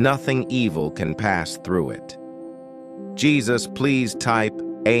 nothing evil can pass through it. Jesus, please type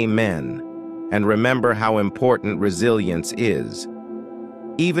Amen, and remember how important resilience is.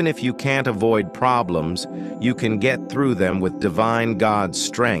 Even if you can't avoid problems, you can get through them with divine God's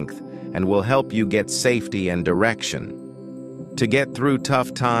strength and will help you get safety and direction. To get through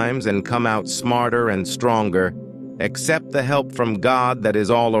tough times and come out smarter and stronger, accept the help from God that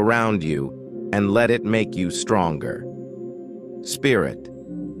is all around you and let it make you stronger. Spirit,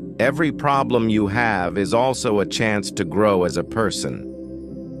 every problem you have is also a chance to grow as a person,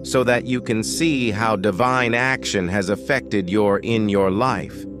 so that you can see how divine action has affected in your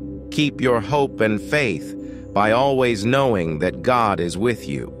life. Keep your hope and faith by always knowing that God is with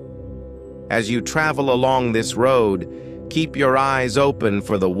you. As you travel along this road, keep your eyes open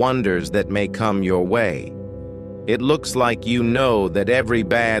for the wonders that may come your way. It looks like you know that every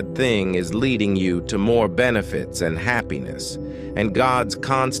bad thing is leading you to more benefits and happiness, and God's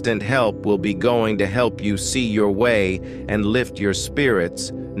constant help will be going to help you see your way and lift your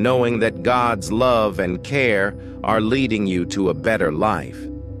spirits, knowing that God's love and care are leading you to a better life.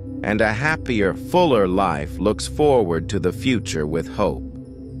 And a happier, fuller life looks forward to the future with hope.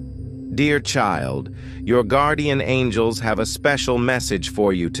 Dear child, your guardian angels have a special message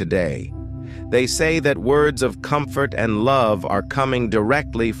for you today. They say that words of comfort and love are coming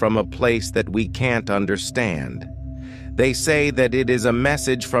directly from a place that we can't understand. They say that it is a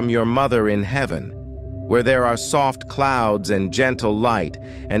message from your mother in heaven, where there are soft clouds and gentle light,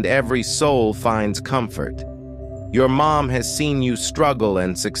 and every soul finds comfort. Your mom has seen you struggle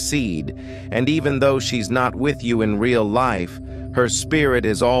and succeed, and even though she's not with you in real life, her spirit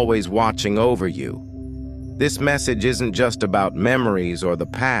is always watching over you. This message isn't just about memories or the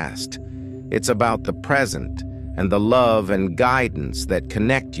past. It's about the present and the love and guidance that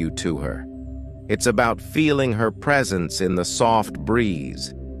connect you to her. It's about feeling her presence in the soft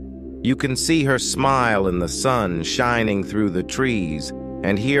breeze. You can see her smile in the sun shining through the trees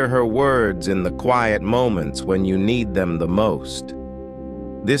and hear her words in the quiet moments when you need them the most.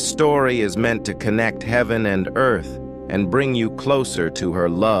 This story is meant to connect heaven and earth and bring you closer to her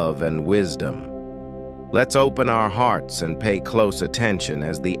love and wisdom. Let's open our hearts and pay close attention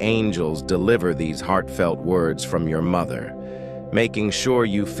as the angels deliver these heartfelt words from your mother, making sure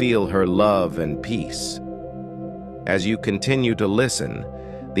you feel her love and peace. As you continue to listen,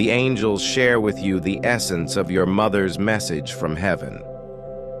 the angels share with you the essence of your mother's message from heaven.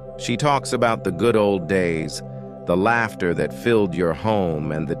 She talks about the good old days, the laughter that filled your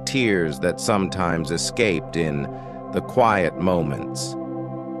home, and the tears that sometimes escaped in the quiet moments.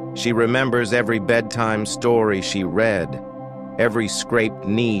 She remembers every bedtime story she read, every scraped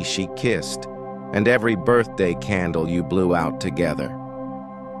knee she kissed, and every birthday candle you blew out together.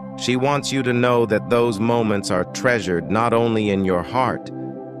 She wants you to know that those moments are treasured not only in your heart,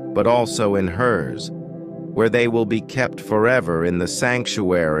 but also in hers, where they will be kept forever in the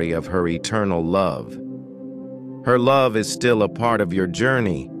sanctuary of her eternal love. Her love is still a part of your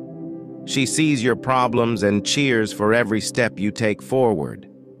journey. She sees your problems and cheers for every step you take forward.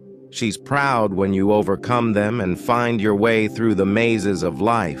 She's proud when you overcome them and find your way through the mazes of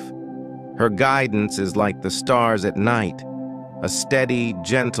life. Her guidance is like the stars at night, a steady,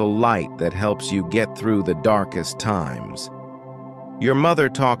 gentle light that helps you get through the darkest times. Your mother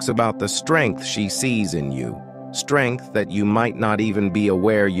talks about the strength she sees in you, strength that you might not even be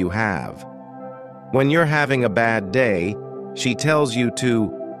aware you have. When you're having a bad day, she tells you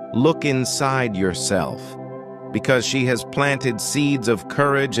to look inside yourself, because she has planted seeds of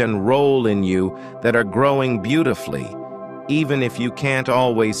courage and role in you that are growing beautifully, even if you can't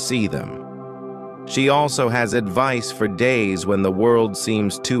always see them. She also has advice for days when the world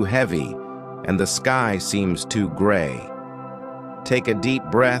seems too heavy and the sky seems too gray. Take a deep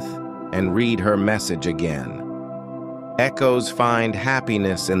breath and read her message again. Echoes find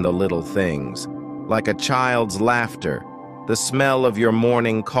happiness in the little things, like a child's laughter, the smell of your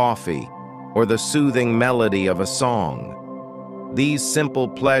morning coffee, or the soothing melody of a song. These simple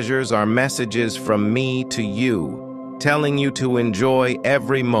pleasures are messages from me to you, telling you to enjoy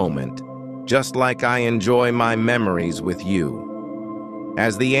every moment, just like I enjoy my memories with you.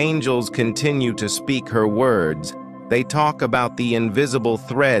 As the angels continue to speak her words, they talk about the invisible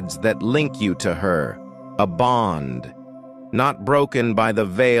threads that link you to her, a bond. not broken by the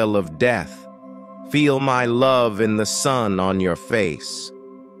veil of death. Feel my love in the sun on your face,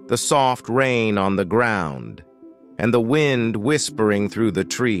 the soft rain on the ground, and the wind whispering through the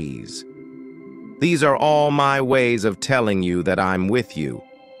trees. These are all my ways of telling you that I'm with you,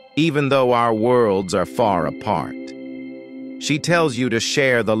 even though our worlds are far apart. She tells you to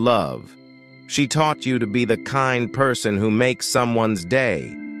share the love. She taught you to be the kind person who makes someone's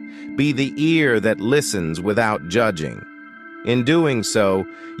day. Be the ear that listens without judging. In doing so,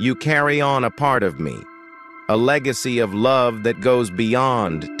 you carry on a part of me, a legacy of love that goes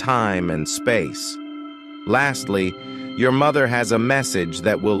beyond time and space. Lastly, your mother has a message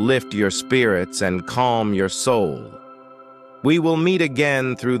that will lift your spirits and calm your soul. We will meet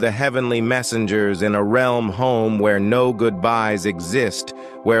again through the heavenly messengers in a realm home where no goodbyes exist,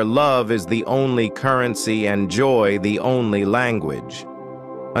 where love is the only currency and joy the only language.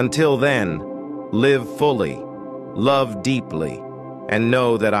 Until then, live fully, love deeply, and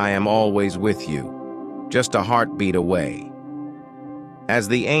know that I am always with you, just a heartbeat away. As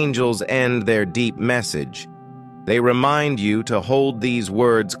the angels end their deep message, they remind you to hold these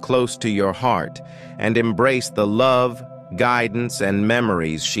words close to your heart and embrace the love, guidance, and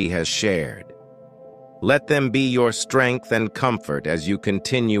memories she has shared. Let them be your strength and comfort as you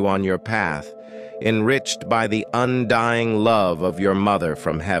continue on your path, enriched by the undying love of your mother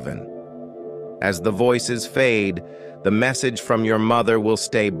from heaven. As the voices fade, the message from your mother will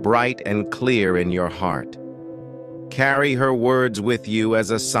stay bright and clear in your heart. Carry her words with you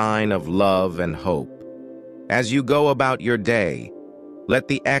as a sign of love and hope. As you go about your day, let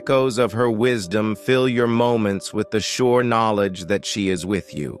the echoes of her wisdom fill your moments with the sure knowledge that she is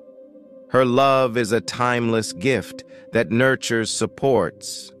with you. Her love is a timeless gift that nurtures,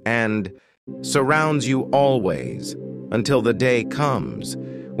 supports, and surrounds you always until the day comes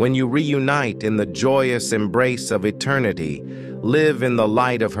when you reunite in the joyous embrace of eternity. Live in the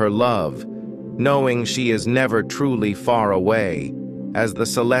light of her love, knowing she is never truly far away. As the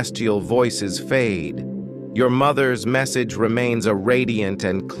celestial voices fade, your mother's message remains a radiant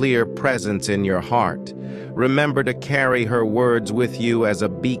and clear presence in your heart. Remember to carry her words with you as a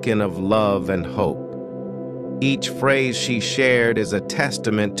beacon of love and hope. Each phrase she shared is a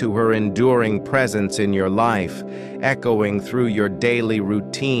testament to her enduring presence in your life, echoing through your daily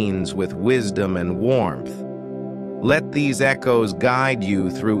routines with wisdom and warmth. Let these echoes guide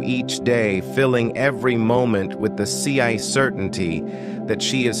you through each day, filling every moment with the certainty that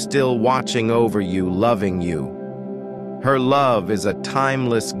she is still watching over you, loving you. Her love is a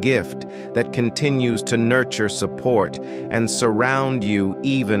timeless gift that continues to nurture, support, and surround you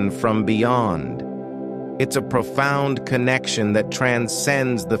even from beyond. It's a profound connection that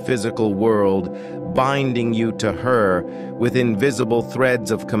transcends the physical world, binding you to her with invisible threads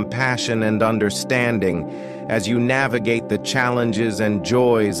of compassion and understanding. As you navigate the challenges and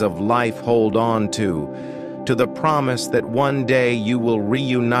joys of life, hold on to the promise that one day you will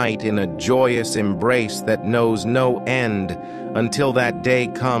reunite in a joyous embrace that knows no end. Until that day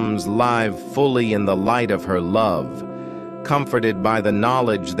comes, live fully in the light of her love, comforted by the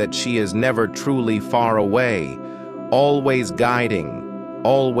knowledge that she is never truly far away, always guiding,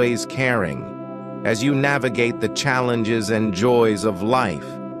 always caring. As you navigate the challenges and joys of life,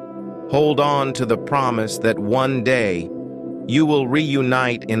 hold on to the promise that one day you will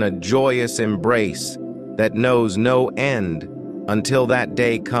reunite in a joyous embrace that knows no end. Until that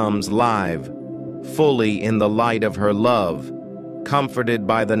day comes, live fully in the light of her love, comforted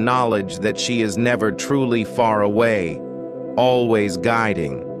by the knowledge that she is never truly far away, always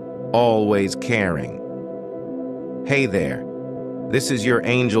guiding, always caring. Hey there, this is your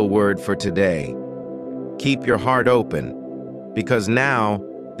angel word for today. Keep your heart open, because now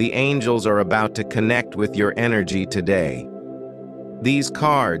the angels are about to connect with your energy today. These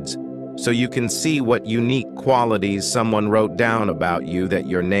cards, so you can see what unique qualities someone wrote down about you that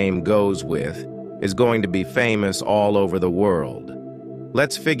your name goes with, is going to be famous all over the world.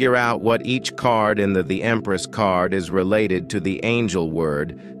 Let's figure out what each card in the Empress card is related to the angel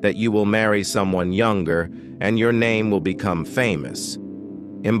word that you will marry someone younger and your name will become famous.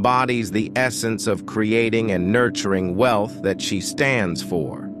 Embodies the essence of creating and nurturing wealth that she stands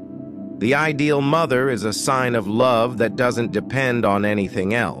for. The ideal mother is a sign of love that doesn't depend on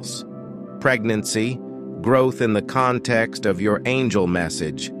anything else. Pregnancy, growth in the context of your angel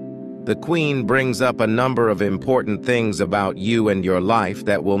message. The Queen brings up a number of important things about you and your life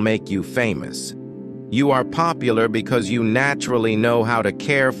that will make you famous. You are popular because you naturally know how to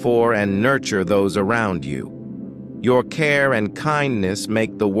care for and nurture those around you. Your care and kindness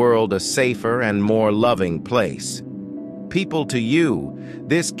make the world a safer and more loving place. people to you,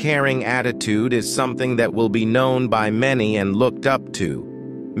 this caring attitude is something that will be known by many and looked up to.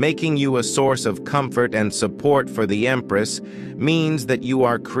 Making you a source of comfort and support for the Empress means that you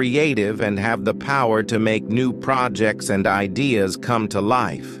are creative and have the power to make new projects and ideas come to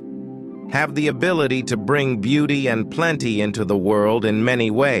life. Have the ability to bring beauty and plenty into the world in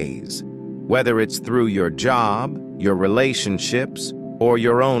many ways, whether it's through your job, your relationships, or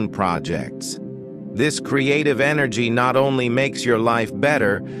your own projects. This creative energy not only makes your life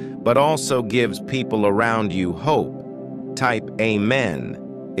better, but also gives people around you hope. Type Amen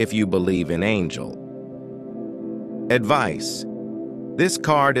if you believe in angel. Advice. This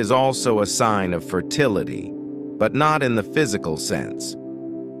card is also a sign of fertility, but not in the physical sense.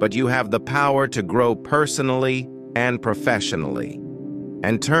 But you have the power to grow personally and professionally,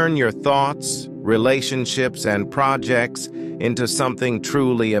 and turn your thoughts, relationships, and projects into something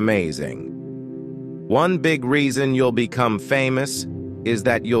truly amazing. One big reason you'll become famous is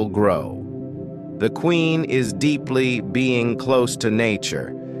that you'll grow. The Queen is deeply being close to nature,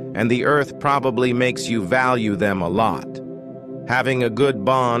 and the earth probably makes you value them a lot. Having a good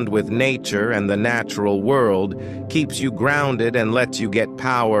bond with nature and the natural world keeps you grounded and lets you get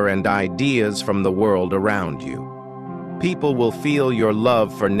power and ideas from the world around you. People will feel your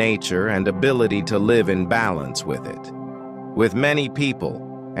love for nature and ability to live in balance with it. With many people,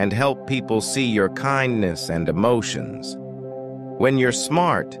 and help people see your kindness and emotions. When you're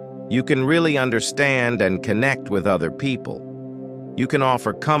smart, you can really understand and connect with other people. You can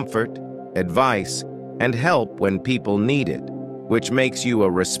offer comfort, advice, and help when people need it, which makes you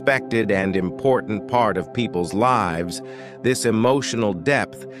a respected and important part of people's lives. This emotional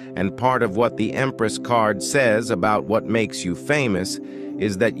depth and part of what the Empress card says about what makes you famous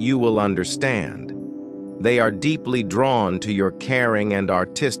is that you will understand. They are deeply drawn to your caring and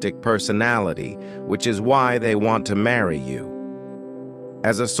artistic personality, which is why they want to marry you.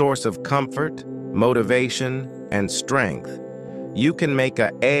 As a source of comfort, motivation, and strength, you can make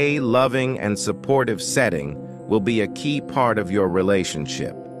a loving and supportive setting will be a key part of your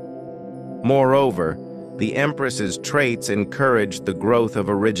relationship. Moreover, the Empress's traits encourage the growth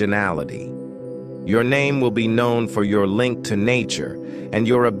of originality. Your name will be known for your link to nature and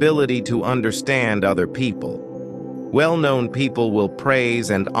your ability to understand other people. Well-known people will praise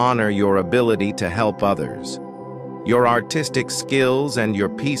and honor your ability to help others. Your artistic skills and your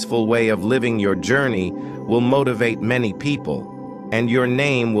peaceful way of living your journey will motivate many people, and your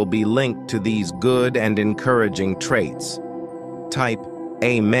name will be linked to these good and encouraging traits. Type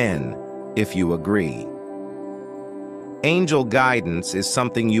Amen if you agree. Angel guidance is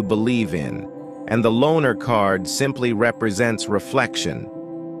something you believe in, and the loner card simply represents reflection.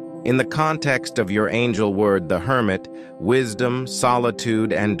 In the context of your angel word, the Hermit, wisdom,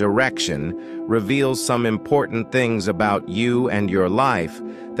 solitude, and direction reveals some important things about you and your life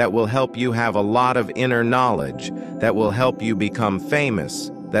that will help you have a lot of inner knowledge, that will help you become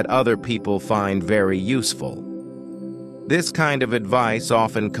famous, that other people find very useful. This kind of advice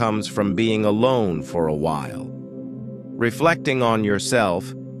often comes from being alone for a while. Reflecting on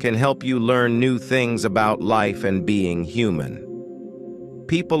yourself can help you learn new things about life and being human.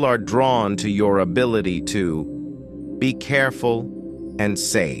 People are drawn to your ability to be careful and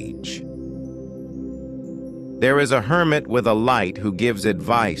sage. There is a hermit with a light who gives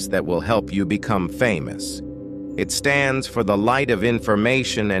advice that will help you become famous. It stands for the light of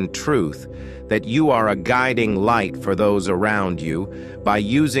information and truth, that you are a guiding light for those around you by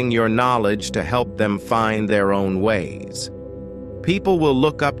using your knowledge to help them find their own ways. People will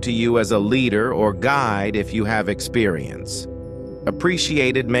look up to you as a leader or guide if you have experience.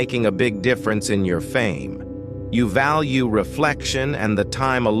 Appreciated, making a big difference in your fame. You value reflection and the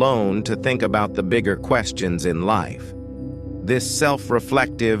time alone to think about the bigger questions in life. This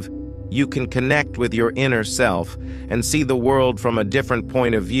self-reflective, you can connect with your inner self and see the world from a different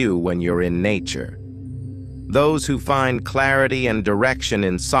point of view when you're in nature. Those who find clarity and direction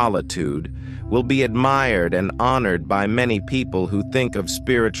in solitude will be admired and honored by many people who think of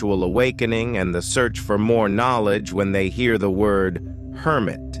spiritual awakening and the search for more knowledge when they hear the word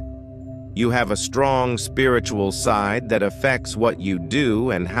hermit. You have a strong spiritual side that affects what you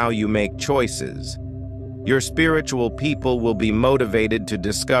do and how you make choices. Your spiritual people will be motivated to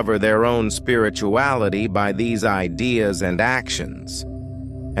discover their own spirituality by these ideas and actions.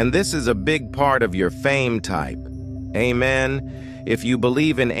 And this is a big part of your fame type. Amen. If you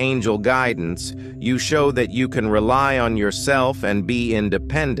believe in angel guidance, you show that you can rely on yourself and be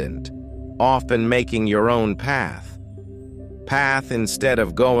independent, often making your own path. path instead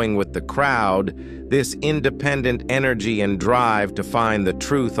of going with the crowd, this independent energy and drive to find the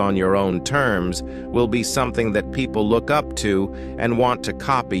truth on your own terms will be something that people look up to and want to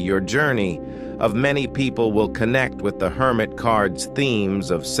copy your journey. Of many people will connect with the Hermit card's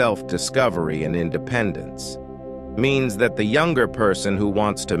themes of self-discovery and independence. Means that the younger person who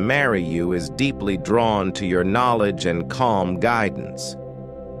wants to marry you is deeply drawn to your knowledge and calm guidance.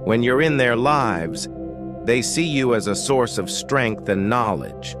 When you're in their lives, they see you as a source of strength and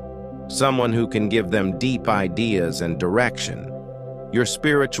knowledge, someone who can give them deep ideas and direction. Your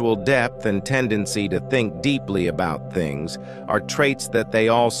spiritual depth and tendency to think deeply about things are traits that they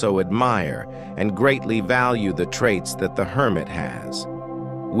also admire and greatly value the traits that the Hermit has.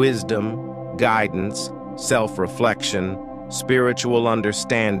 Wisdom, guidance, self-reflection, spiritual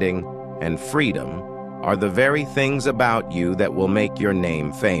understanding, and freedom are the very things about you that will make your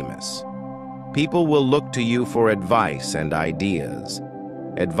name famous. People will look to you for advice and ideas.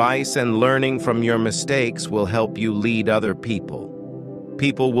 Advice and learning from your mistakes will help you lead other people.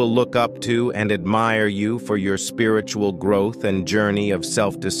 People will look up to and admire you for your spiritual growth and journey of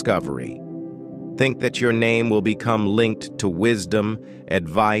self-discovery. Think that your name will become linked to wisdom,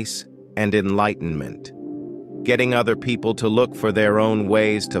 advice, and enlightenment, getting other people to look for their own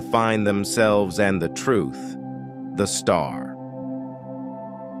ways to find themselves and the truth. The Star.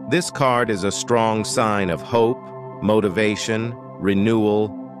 This card is a strong sign of hope, motivation,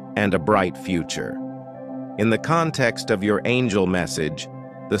 renewal, and a bright future. In the context of your angel message,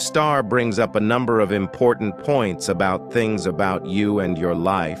 the star brings up a number of important points about things about you and your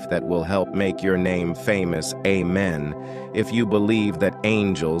life that will help make your name famous. Amen, if you believe that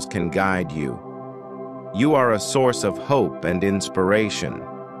angels can guide you. You are a source of hope and inspiration.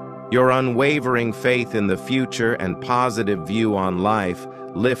 Your unwavering faith in the future and positive view on life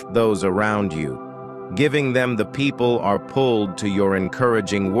lift those around you. Giving them the people are pulled to your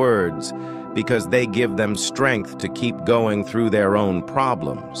encouraging words because they give them strength to keep going through their own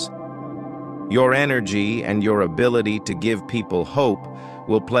problems. Your energy and your ability to give people hope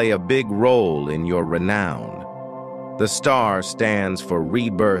will play a big role in your renown. The star stands for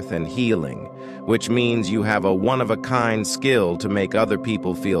rebirth and healing, which means you have a one-of-a-kind skill to make other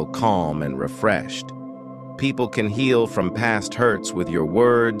people feel calm and refreshed. People can heal from past hurts with your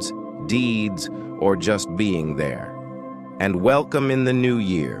words, deeds, or just being there. And welcome in the new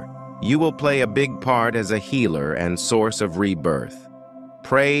year. You will play a big part as a healer and source of rebirth.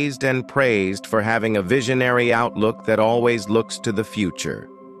 Praised and praised for having a visionary outlook that always looks to the future.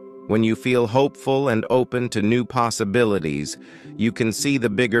 When you feel hopeful and open to new possibilities, you can see the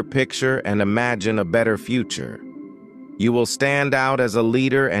bigger picture and imagine a better future. You will stand out as a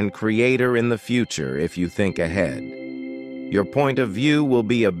leader and creator in the future if you think ahead. Your point of view will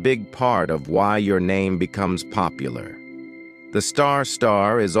be a big part of why your name becomes popular. The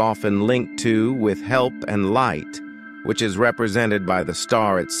star is often linked to with help and light, which is represented by the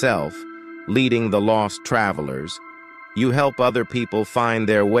star itself, leading the lost travelers. You help other people find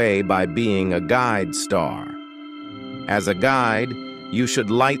their way by being a guide star. As a guide, you should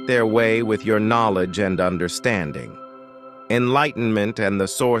light their way with your knowledge and understanding. Enlightenment and the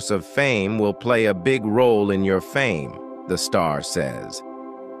source of fame will play a big role in your fame, the star says.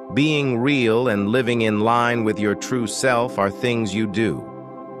 Being real and living in line with your true self are things you do.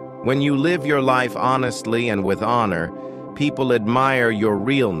 When you live your life honestly and with honor, people admire your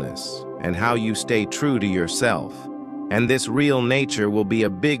realness and how you stay true to yourself. And this real nature will be a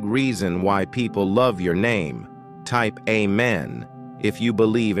big reason why people love your name. Type Amen if you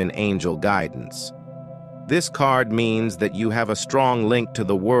believe in angel guidance. This card means that you have a strong link to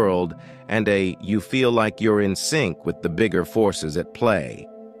the world and you feel like you're in sync with the bigger forces at play.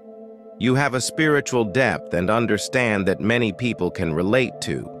 You have a spiritual depth and understand that many people can relate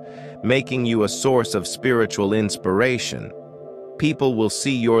to, making you a source of spiritual inspiration. People will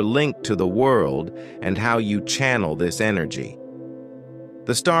see your link to the world and how you channel this energy.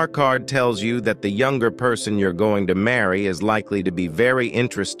 The star card tells you that the younger person you're going to marry is likely to be very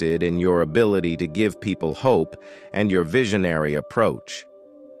interested in your ability to give people hope and your visionary approach.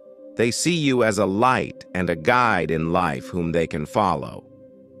 They see you as a light and a guide in life whom they can follow.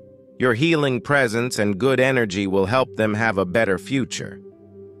 Your healing presence and good energy will help them have a better future.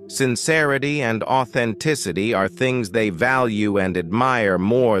 Sincerity and authenticity are things they value and admire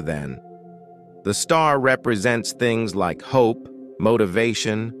more than. The star represents things like hope,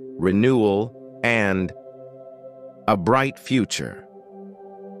 motivation, renewal, and a bright future.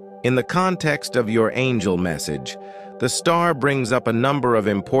 In the context of your angel message, The star brings up a number of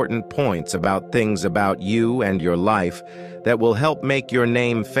important points about things about you and your life that will help make your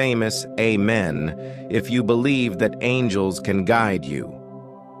name famous, amen, if you believe that angels can guide you.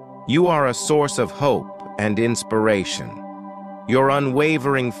 You are a source of hope and inspiration. Your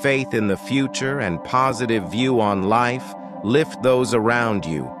unwavering faith in the future and positive view on life lift those around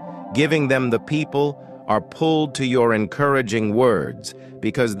you, giving them the people are pulled to your encouraging words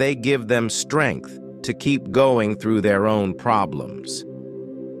because they give them strength to keep going through their own problems.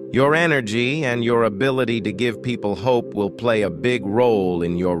 Your energy and your ability to give people hope will play a big role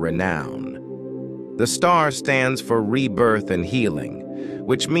in your renown. The star stands for rebirth and healing,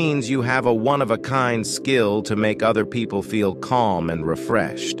 which means you have a one-of-a-kind skill to make other people feel calm and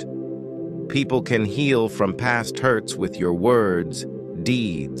refreshed. People can heal from past hurts with your words,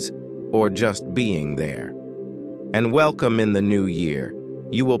 deeds, or just being there. And welcome in the new year.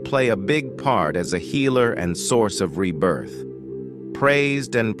 You will play a big part as a healer and source of rebirth.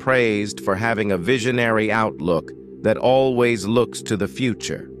 Praised and praised for having a visionary outlook that always looks to the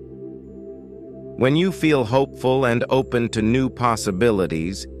future. When you feel hopeful and open to new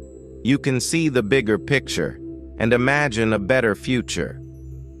possibilities, you can see the bigger picture and imagine a better future.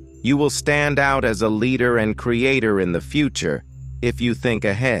 You will stand out as a leader and creator in the future if you think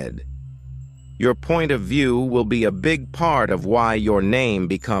ahead. Your point of view will be a big part of why your name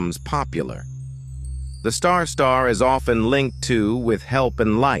becomes popular. The star is often linked to with help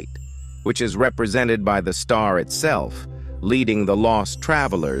and light, which is represented by the star itself. Leading the lost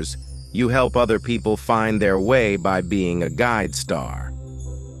travelers, you help other people find their way by being a guide star.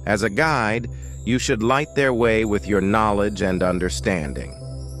 As a guide, you should light their way with your knowledge and understanding.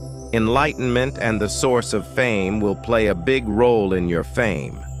 Enlightenment and the source of fame will play a big role in your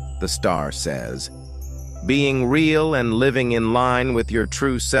fame, the star says. Being real and living in line with your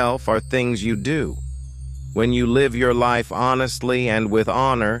true self are things you do. When you live your life honestly and with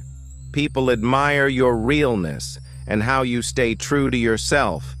honor, people admire your realness and how you stay true to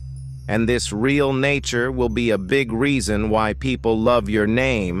yourself. And this real nature will be a big reason why people love your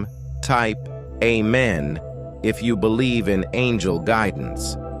name. Type Amen if you believe in angel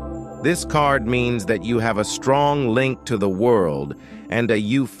guidance. This card means that you have a strong link to the world and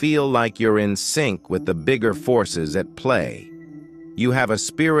you feel like you're in sync with the bigger forces at play. You have a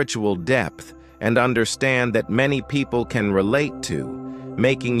spiritual depth and understand that many people can relate to,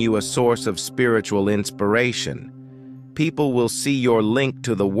 making you a source of spiritual inspiration. People will see your link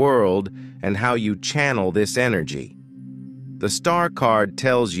to the world and how you channel this energy. The star card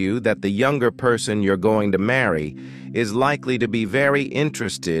tells you that the younger person you're going to marry is likely to be very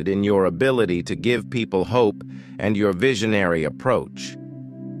interested in your ability to give people hope and your visionary approach.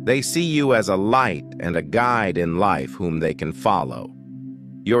 They see you as a light and a guide in life whom they can follow.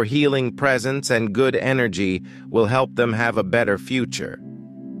 Your healing presence and good energy will help them have a better future.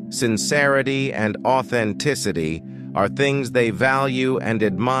 Sincerity and authenticity are things they value and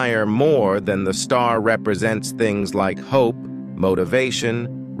admire more than the star represents things like hope, motivation,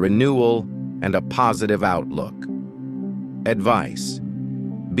 renewal, and a positive outlook. Advice: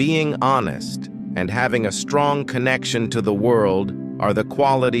 being honest and having a strong connection to the world are the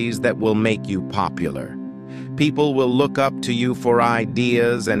qualities that will make you popular. People will look up to you for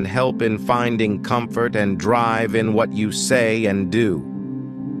ideas and help in finding comfort and drive in what you say and do.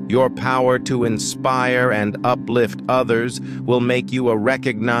 Your power to inspire and uplift others will make you a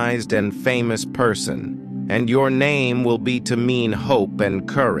recognized and famous person, and your name will be to mean hope and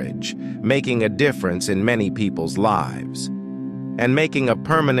courage, making a difference in many people's lives. And making a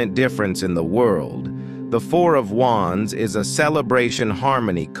permanent difference in the world, the Four of Wands is a celebration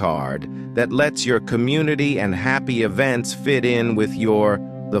harmony card that lets your community and happy events fit in with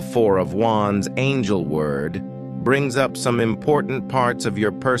the Four of Wands angel word, brings up some important parts of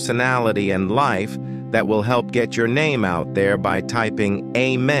your personality and life that will help get your name out there by typing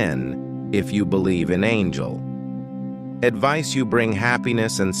Amen if you believe in angel. Advice: you bring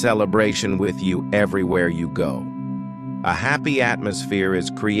happiness and celebration with you everywhere you go. A happy atmosphere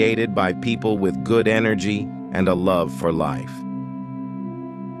is created by people with good energy and a love for life.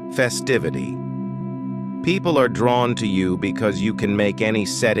 Festivity. People are drawn to you because you can make any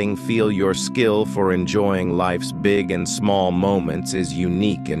setting feel your skill for enjoying life's big and small moments is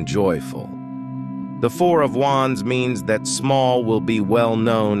unique and joyful. The Four of Wands means that small will be well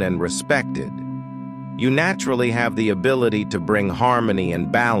known and respected. You naturally have the ability to bring harmony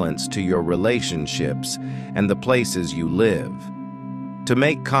and balance to your relationships and the places you live. To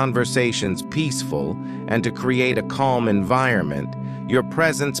make conversations peaceful and to create a calm environment, your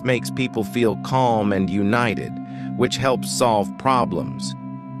presence makes people feel calm and united, which helps solve problems.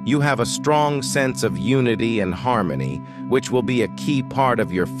 You have a strong sense of unity and harmony, which will be a key part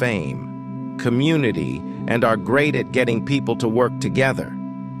of your fame, community, and are great at getting people to work together.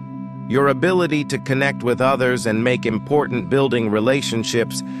 Your ability to connect with others and make important building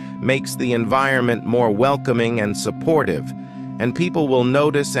relationships makes the environment more welcoming and supportive, and people will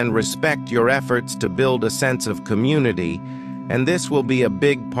notice and respect your efforts to build a sense of community, and this will be a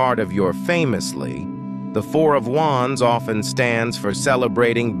big part of your famously. The Four of Wands often stands for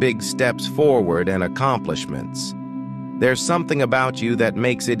celebrating big steps forward and accomplishments. There's something about you that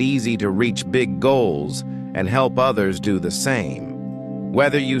makes it easy to reach big goals and help others do the same.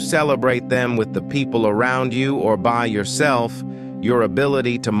 Whether you celebrate them with the people around you or by yourself, your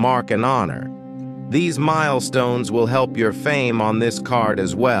ability to mark and honor. These milestones will help your fame on this card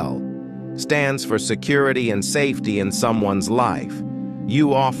as well. Stands for security and safety in someone's life.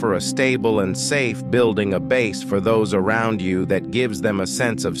 You offer a stable and safe building a base for those around you that gives them a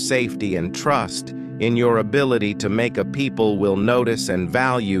sense of safety and trust in your ability to make a people will notice and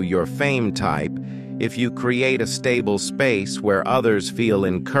value your fame type if you create a stable space where others feel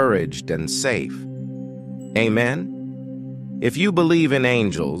encouraged and safe. Amen? If you believe in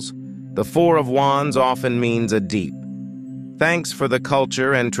angels, the Four of Wands often means a deep. Thanks for the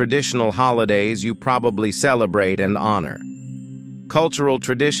culture and traditional holidays you probably celebrate and honor. Cultural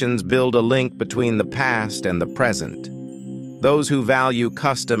traditions build a link between the past and the present. Those who value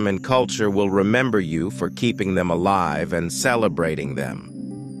custom and culture will remember you for keeping them alive and celebrating them.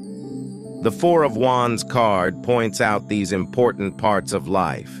 The Four of Wands card points out these important parts of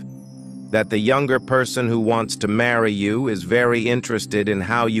life. That the younger person who wants to marry you is very interested in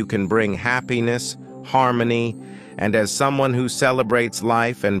how you can bring happiness, harmony, and as someone who celebrates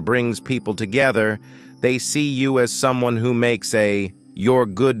life and brings people together, they see you as someone who makes your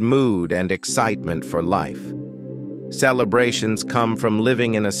good mood and excitement for life. Celebrations come from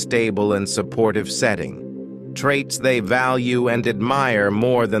living in a stable and supportive setting. Traits they value and admire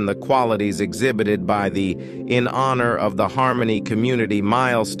more than the qualities exhibited by the in honor of the Harmony Community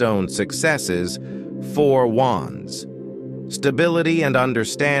milestone successes, Four Wands. Stability and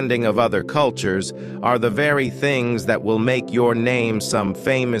understanding of other cultures are the very things that will make your name some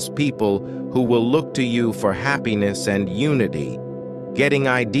famous people who will look to you for happiness and unity, getting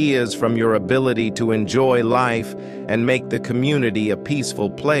ideas from your ability to enjoy life and make the community a peaceful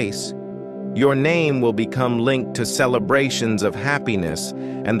place. Your name will become linked to celebrations of happiness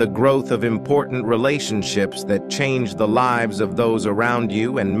and the growth of important relationships that change the lives of those around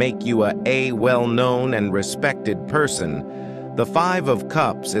you and make you a well-known and respected person. The Five of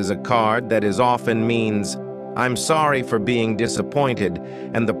Cups is a card that often means, I'm sorry for being disappointed,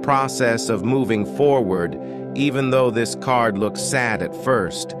 and the process of moving forward. Even though this card looks sad at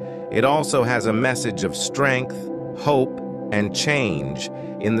first, it also has a message of strength, hope, and change.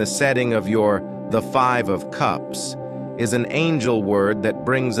 In the setting of the Five of Cups is an angel word that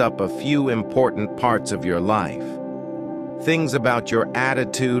brings up a few important parts of your life. Things about your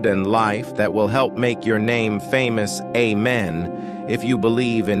attitude and life that will help make your name famous, amen, if you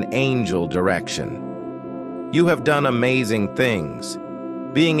believe in angel direction. You have done amazing things.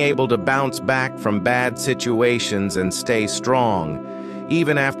 Being able to bounce back from bad situations and stay strong,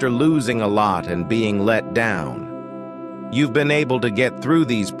 even after losing a lot and being let down. You've been able to get through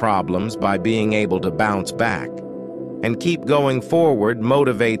these problems by being able to bounce back. And keep going forward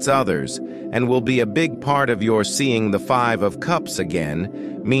motivates others and will be a big part of your seeing the Five of Cups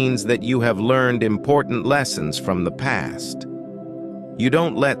again, means that you have learned important lessons from the past. You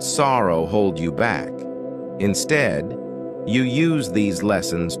don't let sorrow hold you back. Instead, you use these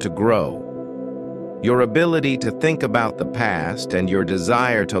lessons to grow. Your ability to think about the past and your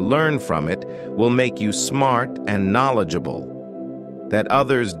desire to learn from it will make you smart and knowledgeable. That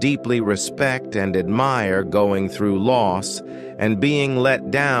others deeply respect and admire going through loss, and being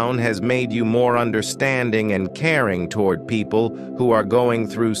let down has made you more understanding and caring toward people who are going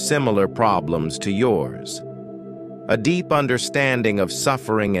through similar problems to yours. A deep understanding of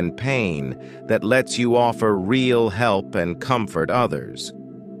suffering and pain that lets you offer real help and comfort others.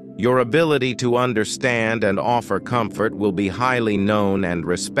 Your ability to understand and offer comfort will be highly known and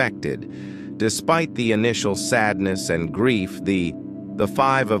respected. Despite the initial sadness and grief, the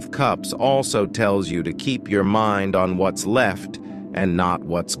Five of Cups also tells you to keep your mind on what's left and not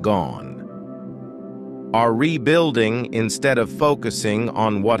what's gone. Are rebuilding instead of focusing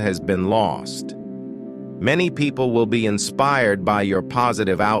on what has been lost. Many people will be inspired by your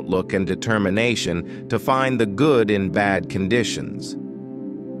positive outlook and determination to find the good in bad conditions.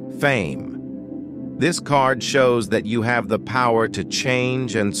 Fame. This card shows that you have the power to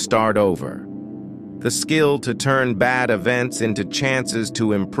change and start over. the skill to turn bad events into chances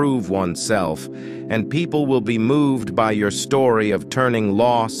to improve oneself, and people will be moved by your story of turning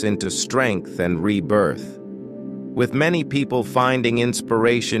loss into strength and rebirth. With many people finding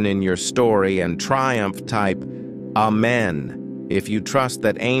inspiration in your story and triumph, type Amen. If you trust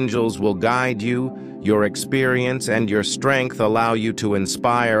that angels will guide you, your experience and your strength allow you to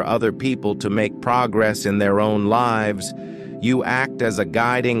inspire other people to make progress in their own lives. You act as a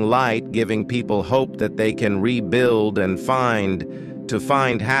guiding light, giving people hope that they can rebuild and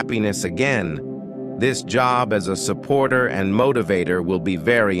find happiness again. This job as a supporter and motivator will be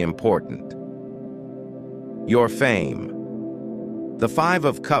very important. Your fame. The Five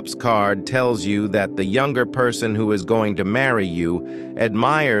of Cups card tells you that the younger person who is going to marry you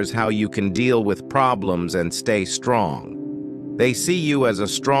admires how you can deal with problems and stay strong. They see you as a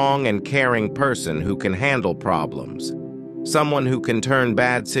strong and caring person who can handle problems, someone who can turn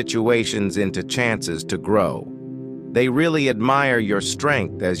bad situations into chances to grow. They really admire your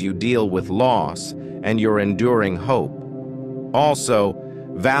strength as you deal with loss and your enduring hope. Also,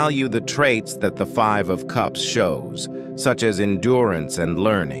 value the traits that the Five of Cups shows, such as endurance and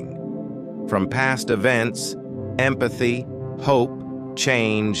learning. From past events, empathy, hope,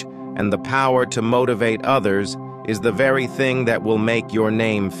 change, and the power to motivate others is the very thing that will make your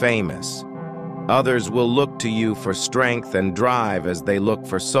name famous. Others will look to you for strength and drive as they look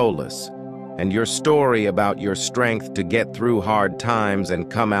for solace, and your story about your strength to get through hard times and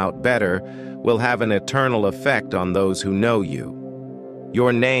come out better will have an eternal effect on those who know you.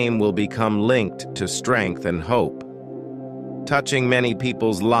 Your name will become linked to strength and hope, touching many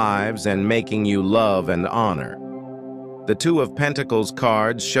people's lives and making you love and honor. The Two of Pentacles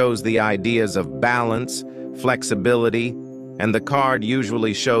card shows the ideas of balance, flexibility, and the card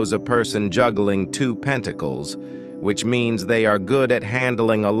usually shows a person juggling two pentacles, which means they are good at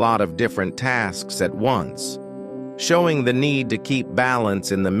handling a lot of different tasks at once. Showing the need to keep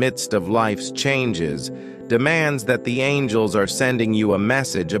balance in the midst of life's changes demands that the angels are sending you a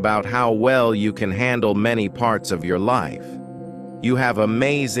message about how well you can handle many parts of your life. You have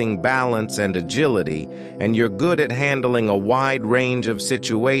amazing balance and agility, and you're good at handling a wide range of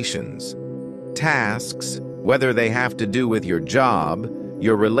situations. Tasks, whether they have to do with your job,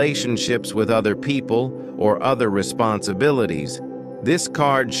 your relationships with other people, or other responsibilities, this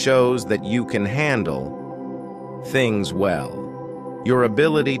card shows that you can handle things well. Your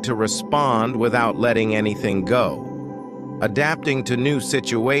ability to respond without letting anything go. Adapting to new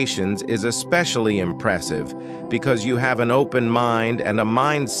situations is especially impressive because you have an open mind and a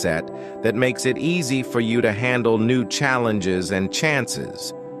mindset that makes it easy for you to handle new challenges and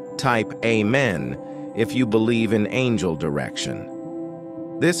chances. Type Amen if you believe in angel direction.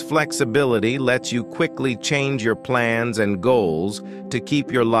 This flexibility lets you quickly change your plans and goals to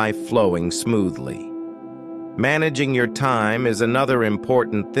keep your life flowing smoothly. Managing your time is another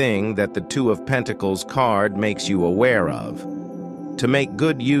important thing that the Two of Pentacles card makes you aware of. To make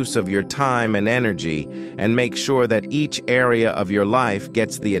good use of your time and energy and make sure that each area of your life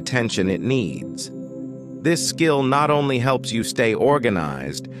gets the attention it needs. This skill not only helps you stay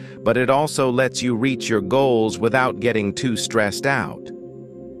organized, but it also lets you reach your goals without getting too stressed out.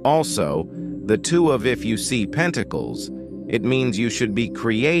 Also, the if you see pentacles, it means you should be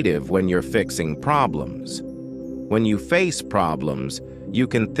creative when you're fixing problems. When you face problems, you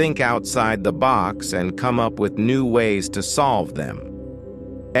can think outside the box and come up with new ways to solve them.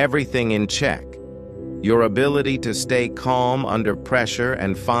 Everything in check. Your ability to stay calm under pressure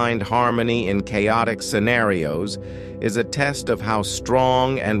and find harmony in chaotic scenarios is a test of how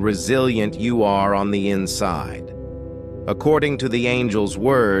strong and resilient you are on the inside. According to the angel's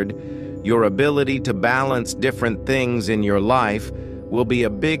word, your ability to balance different things in your life will be a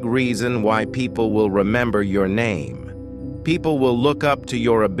big reason why people will remember your name. People will look up to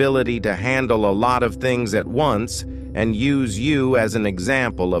your ability to handle a lot of things at once and use you as an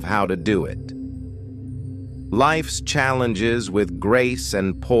example of how to do it. Life's challenges with grace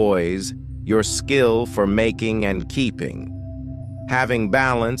and poise, your skill for making and keeping. Having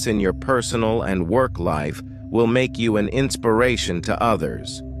balance in your personal and work life will make you an inspiration to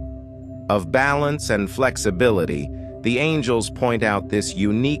others. Of balance and flexibility, the angels point out this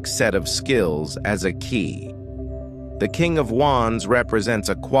unique set of skills as a key. The King of Wands represents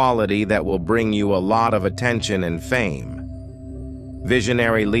a quality that will bring you a lot of attention and fame.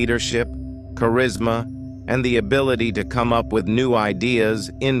 Visionary leadership, charisma, and the ability to come up with new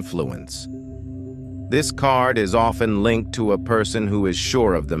ideas, influence. This card is often linked to a person who is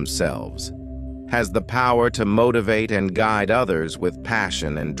sure of themselves, has the power to motivate and guide others with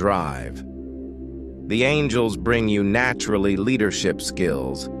passion and drive. The angels bring you naturally leadership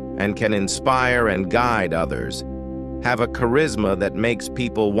skills and can inspire and guide others. Have a charisma that makes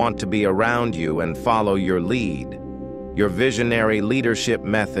people want to be around you and follow your lead. Your visionary leadership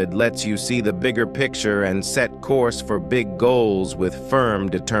method lets you see the bigger picture and set course for big goals with firm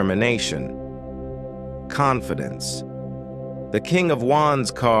determination. Confidence. The King of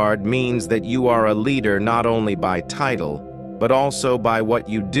Wands card means that you are a leader not only by title, but also by what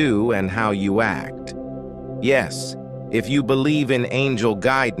you do and how you act. Yes, if you believe in angel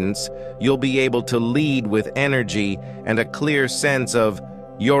guidance, you'll be able to lead with energy and a clear sense of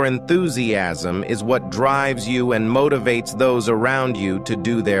your enthusiasm is what drives you and motivates those around you to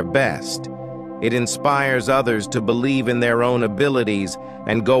do their best. It inspires others to believe in their own abilities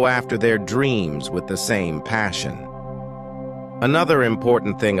and go after their dreams with the same passion. Another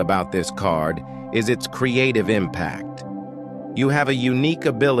important thing about this card is its creative impact. You have a unique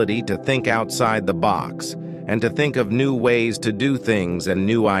ability to think outside the box and to think of new ways to do things and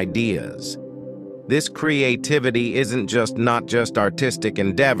new ideas. This creativity isn't not just artistic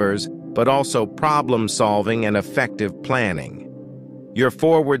endeavors, but also problem-solving and effective planning. Your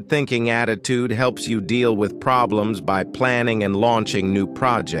forward-thinking attitude helps you deal with problems by planning and launching new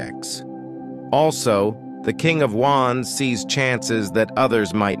projects. Also, the King of Wands sees chances that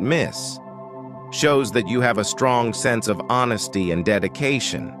others might miss. Shows that you have a strong sense of honesty and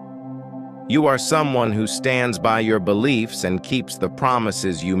dedication. You are someone who stands by your beliefs and keeps the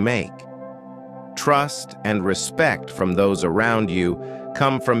promises you make. Trust and respect from those around you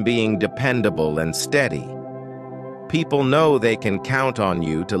come from being dependable and steady. People know they can count on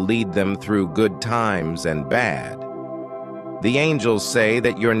you to lead them through good times and bad. The angels say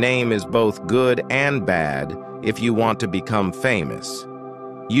that your name is both good and bad if you want to become famous.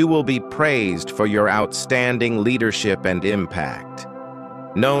 You will be praised for your outstanding leadership and impact.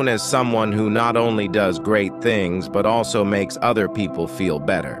 Known as someone who not only does great things but also makes other people feel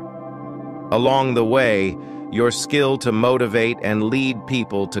better. Along the way, your skill to motivate and lead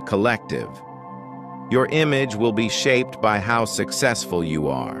people to collective. Your image will be shaped by how successful you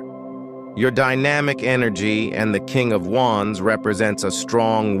are. Your dynamic energy and the King of Wands represents a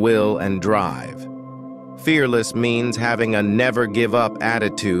strong will and drive. Fearless means having a never-give-up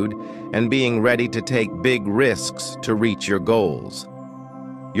attitude and being ready to take big risks to reach your goals.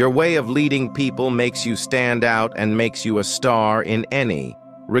 Your way of leading people makes you stand out and makes you a star in any,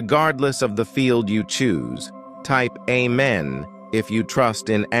 regardless of the field you choose. Type Amen if you trust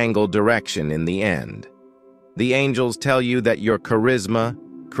in angle direction in the end. The angels tell you that your charisma,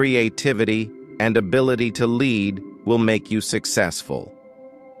 creativity, and ability to lead will make you successful.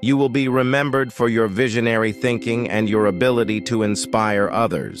 You will be remembered for your visionary thinking and your ability to inspire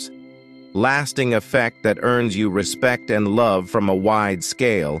others. Lasting effect that earns you respect and love from a wide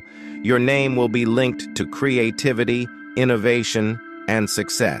scale. Your name will be linked to creativity, innovation, and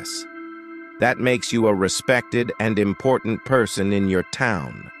success. That makes you a respected and important person in your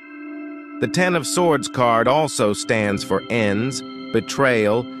town. The Ten of Swords card also stands for ends,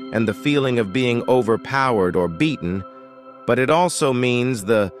 betrayal, and the feeling of being overpowered or beaten, but it also means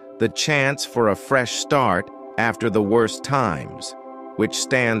the chance for a fresh start after the worst times, which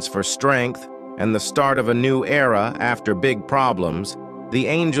stands for strength and the start of a new era after big problems. The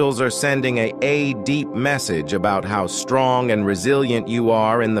angels are sending a deep message about how strong and resilient you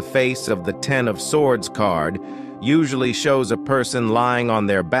are in the face of the Ten of Swords card. Usually shows a person lying on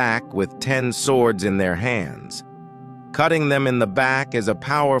their back with 10 swords in their hands. Cutting them in the back is a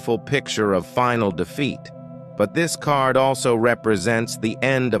powerful picture of final defeat, but this card also represents the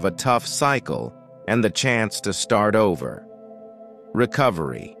end of a tough cycle and the chance to start over.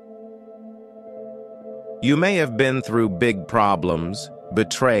 Recovery. You may have been through big problems,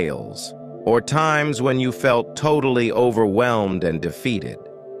 betrayals, or times when you felt totally overwhelmed and defeated.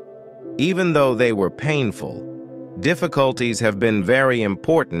 Even though they were painful, difficulties have been very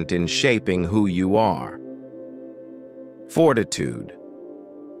important in shaping who you are. Fortitude.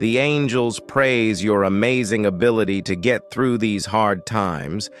 The angels praise your amazing ability to get through these hard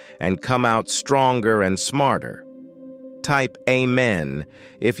times and come out stronger and smarter. Type Amen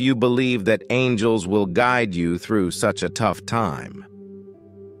if you believe that angels will guide you through such a tough time.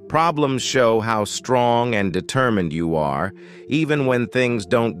 Problems show how strong and determined you are, even when things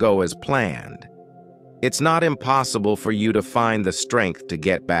don't go as planned. It's not impossible for you to find the strength to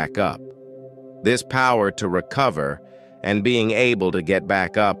get back up. This power to recover and being able to get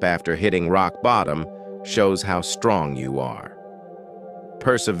back up after hitting rock bottom shows how strong you are.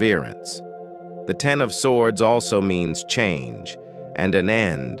 Perseverance. The Ten of Swords also means change and an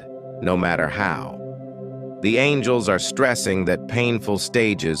end, no matter how. The angels are stressing that painful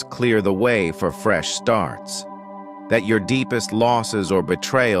stages clear the way for fresh starts. that your deepest losses or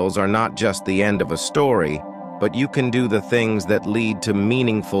betrayals are not just the end of a story, but you can do the things that lead to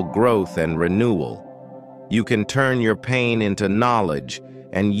meaningful growth and renewal. You can turn your pain into knowledge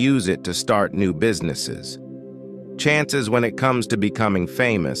and use it to start new businesses. Chances when it comes to becoming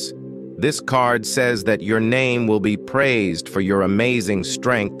famous, this card says that your name will be praised for your amazing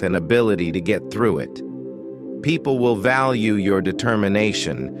strength and ability to get through it. People will value your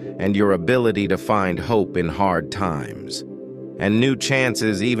determination and your ability to find hope in hard times. And new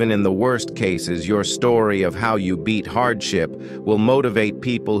chances, even in the worst cases, your story of how you beat hardship will motivate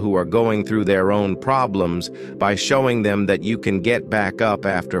people who are going through their own problems by showing them that you can get back up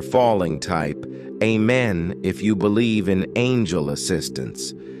after falling. Type Amen if you believe in angel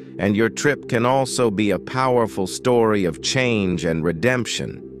assistance. And your trip can also be a powerful story of change and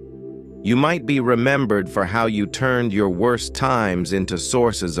redemption. You might be remembered for how you turned your worst times into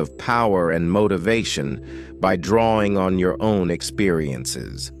sources of power and motivation by drawing on your own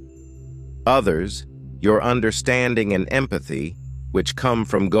experiences. Others, your understanding and empathy, which come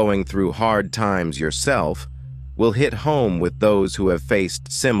from going through hard times yourself, will hit home with those who have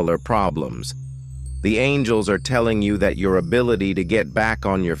faced similar problems. The angels are telling you that your ability to get back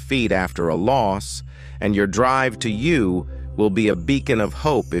on your feet after a loss and your drive to you will be a beacon of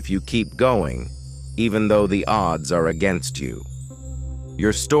hope if you keep going, even though the odds are against you.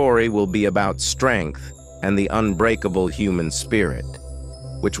 Your story will be about strength and the unbreakable human spirit,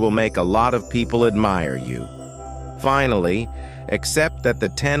 which will make a lot of people admire you. Finally, accept that the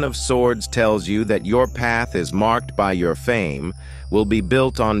Ten of Swords tells you that your path is marked by your fame, will be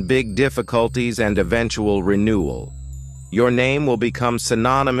built on big difficulties and eventual renewal. Your name will become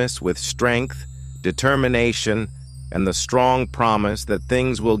synonymous with strength, determination, and the strong promise that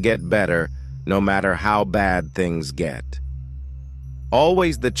things will get better no matter how bad things get.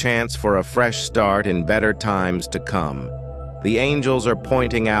 Always the chance for a fresh start in better times to come. The angels are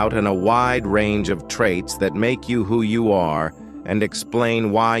pointing out a wide range of traits that make you who you are and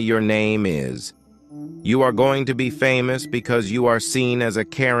explain why your name is. You are going to be famous because you are seen as a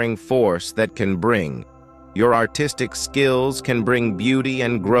caring force that can bring. Your artistic skills can bring beauty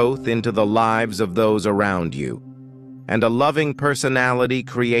and growth into the lives of those around you. And a loving personality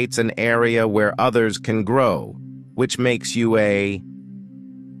creates an area where others can grow, which makes you a...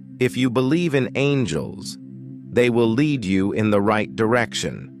 If you believe in angels, they will lead you in the right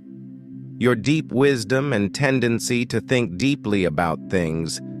direction. Your deep wisdom and tendency to think deeply about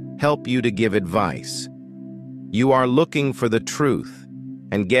things help you to give advice. You are looking for the truth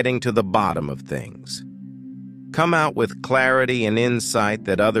and getting to the bottom of things. Come out with clarity and insight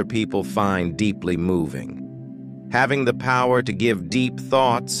that other people find deeply moving. Having the power to give deep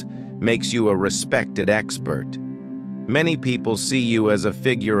thoughts makes you a respected expert. Many people see you as a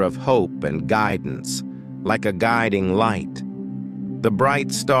figure of hope and guidance, like a guiding light. The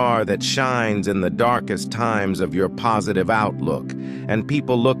bright star that shines in the darkest times of your positive outlook, and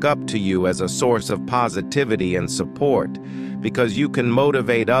people look up to you as a source of positivity and support because you can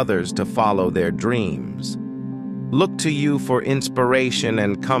motivate others to follow their dreams. Look to you for inspiration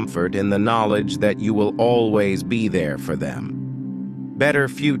and comfort in the knowledge that you will always be there for them. Better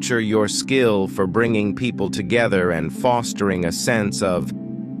future your skill for bringing people together and fostering a sense of...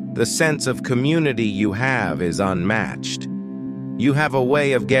 The sense of community you have is unmatched. You have a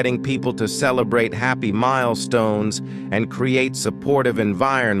way of getting people to celebrate happy milestones and create supportive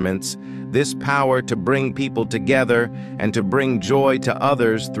environments. This power to bring people together and to bring joy to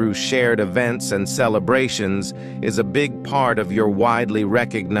others through shared events and celebrations is a big part of your widely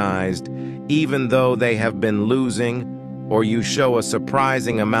recognized, even though they have been losing, or you show a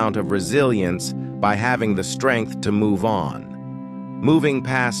surprising amount of resilience by having the strength to move on. Moving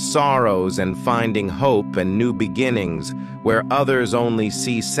past sorrows and finding hope and new beginnings where others only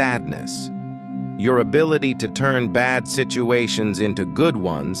see sadness. Your ability to turn bad situations into good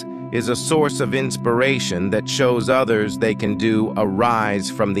ones is a source of inspiration that shows others they can do a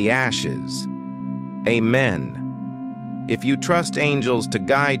rise from the ashes. Amen. If you trust angels to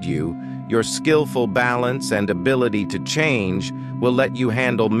guide you, your skillful balance and ability to change will let you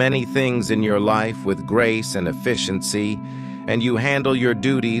handle many things in your life with grace and efficiency, and you handle your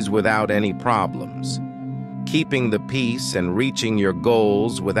duties without any problems. Keeping the peace and reaching your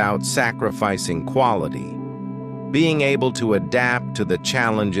goals without sacrificing quality. Being able to adapt to the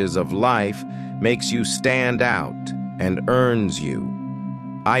challenges of life makes you stand out and earns you.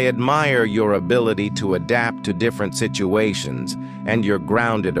 I admire your ability to adapt to different situations and your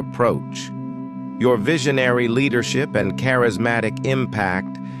grounded approach. Your visionary leadership and charismatic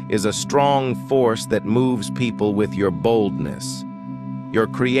impact is a strong force that moves people with your boldness. Your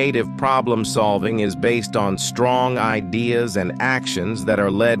creative problem solving is based on strong ideas and actions that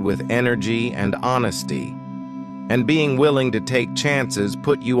are led with energy and honesty. And being willing to take chances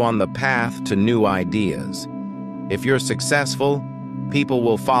put you on the path to new ideas. If you're successful, people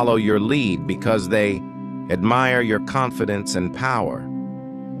will follow your lead because they admire your confidence and power.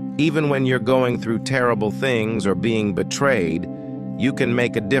 Even when you're going through terrible things or being betrayed, you can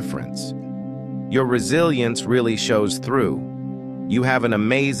make a difference. Your resilience really shows through. You have an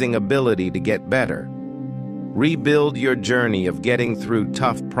amazing ability to get better. Rebuild your journey of getting through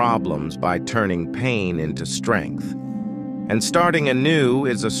tough problems by turning pain into strength. And starting anew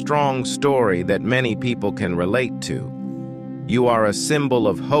is a strong story that many people can relate to. You are a symbol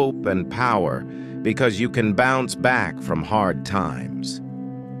of hope and power because you can bounce back from hard times.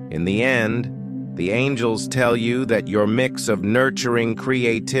 In the end, the angels tell you that your mix of nurturing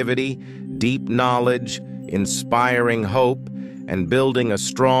creativity, deep knowledge, inspiring hope, and building a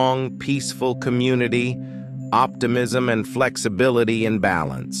strong, peaceful community, optimism and flexibility in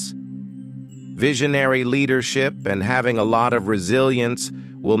balance. Visionary leadership and having a lot of resilience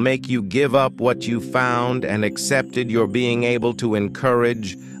will make you give up what you found and accepted you're being able to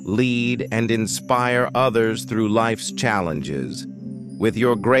encourage, lead, and inspire others through life's challenges. With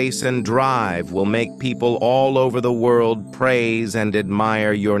your grace and drive will make people all over the world praise and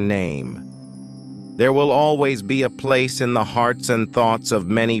admire your name. There will always be a place in the hearts and thoughts of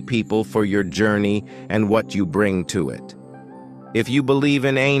many people for your journey and what you bring to it. If you believe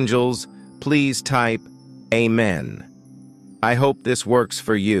in angels, please type Amen. I hope this works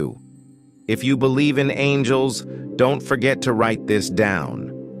for you. If you believe in angels, don't forget to write this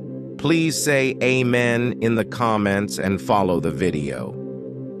down. Please say Amen in the comments and follow the video.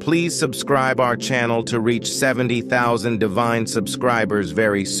 Please subscribe our channel to reach 70,000 divine subscribers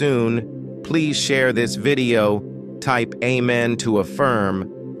very soon. Please share this video, type Amen to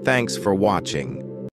affirm. Thanks for watching.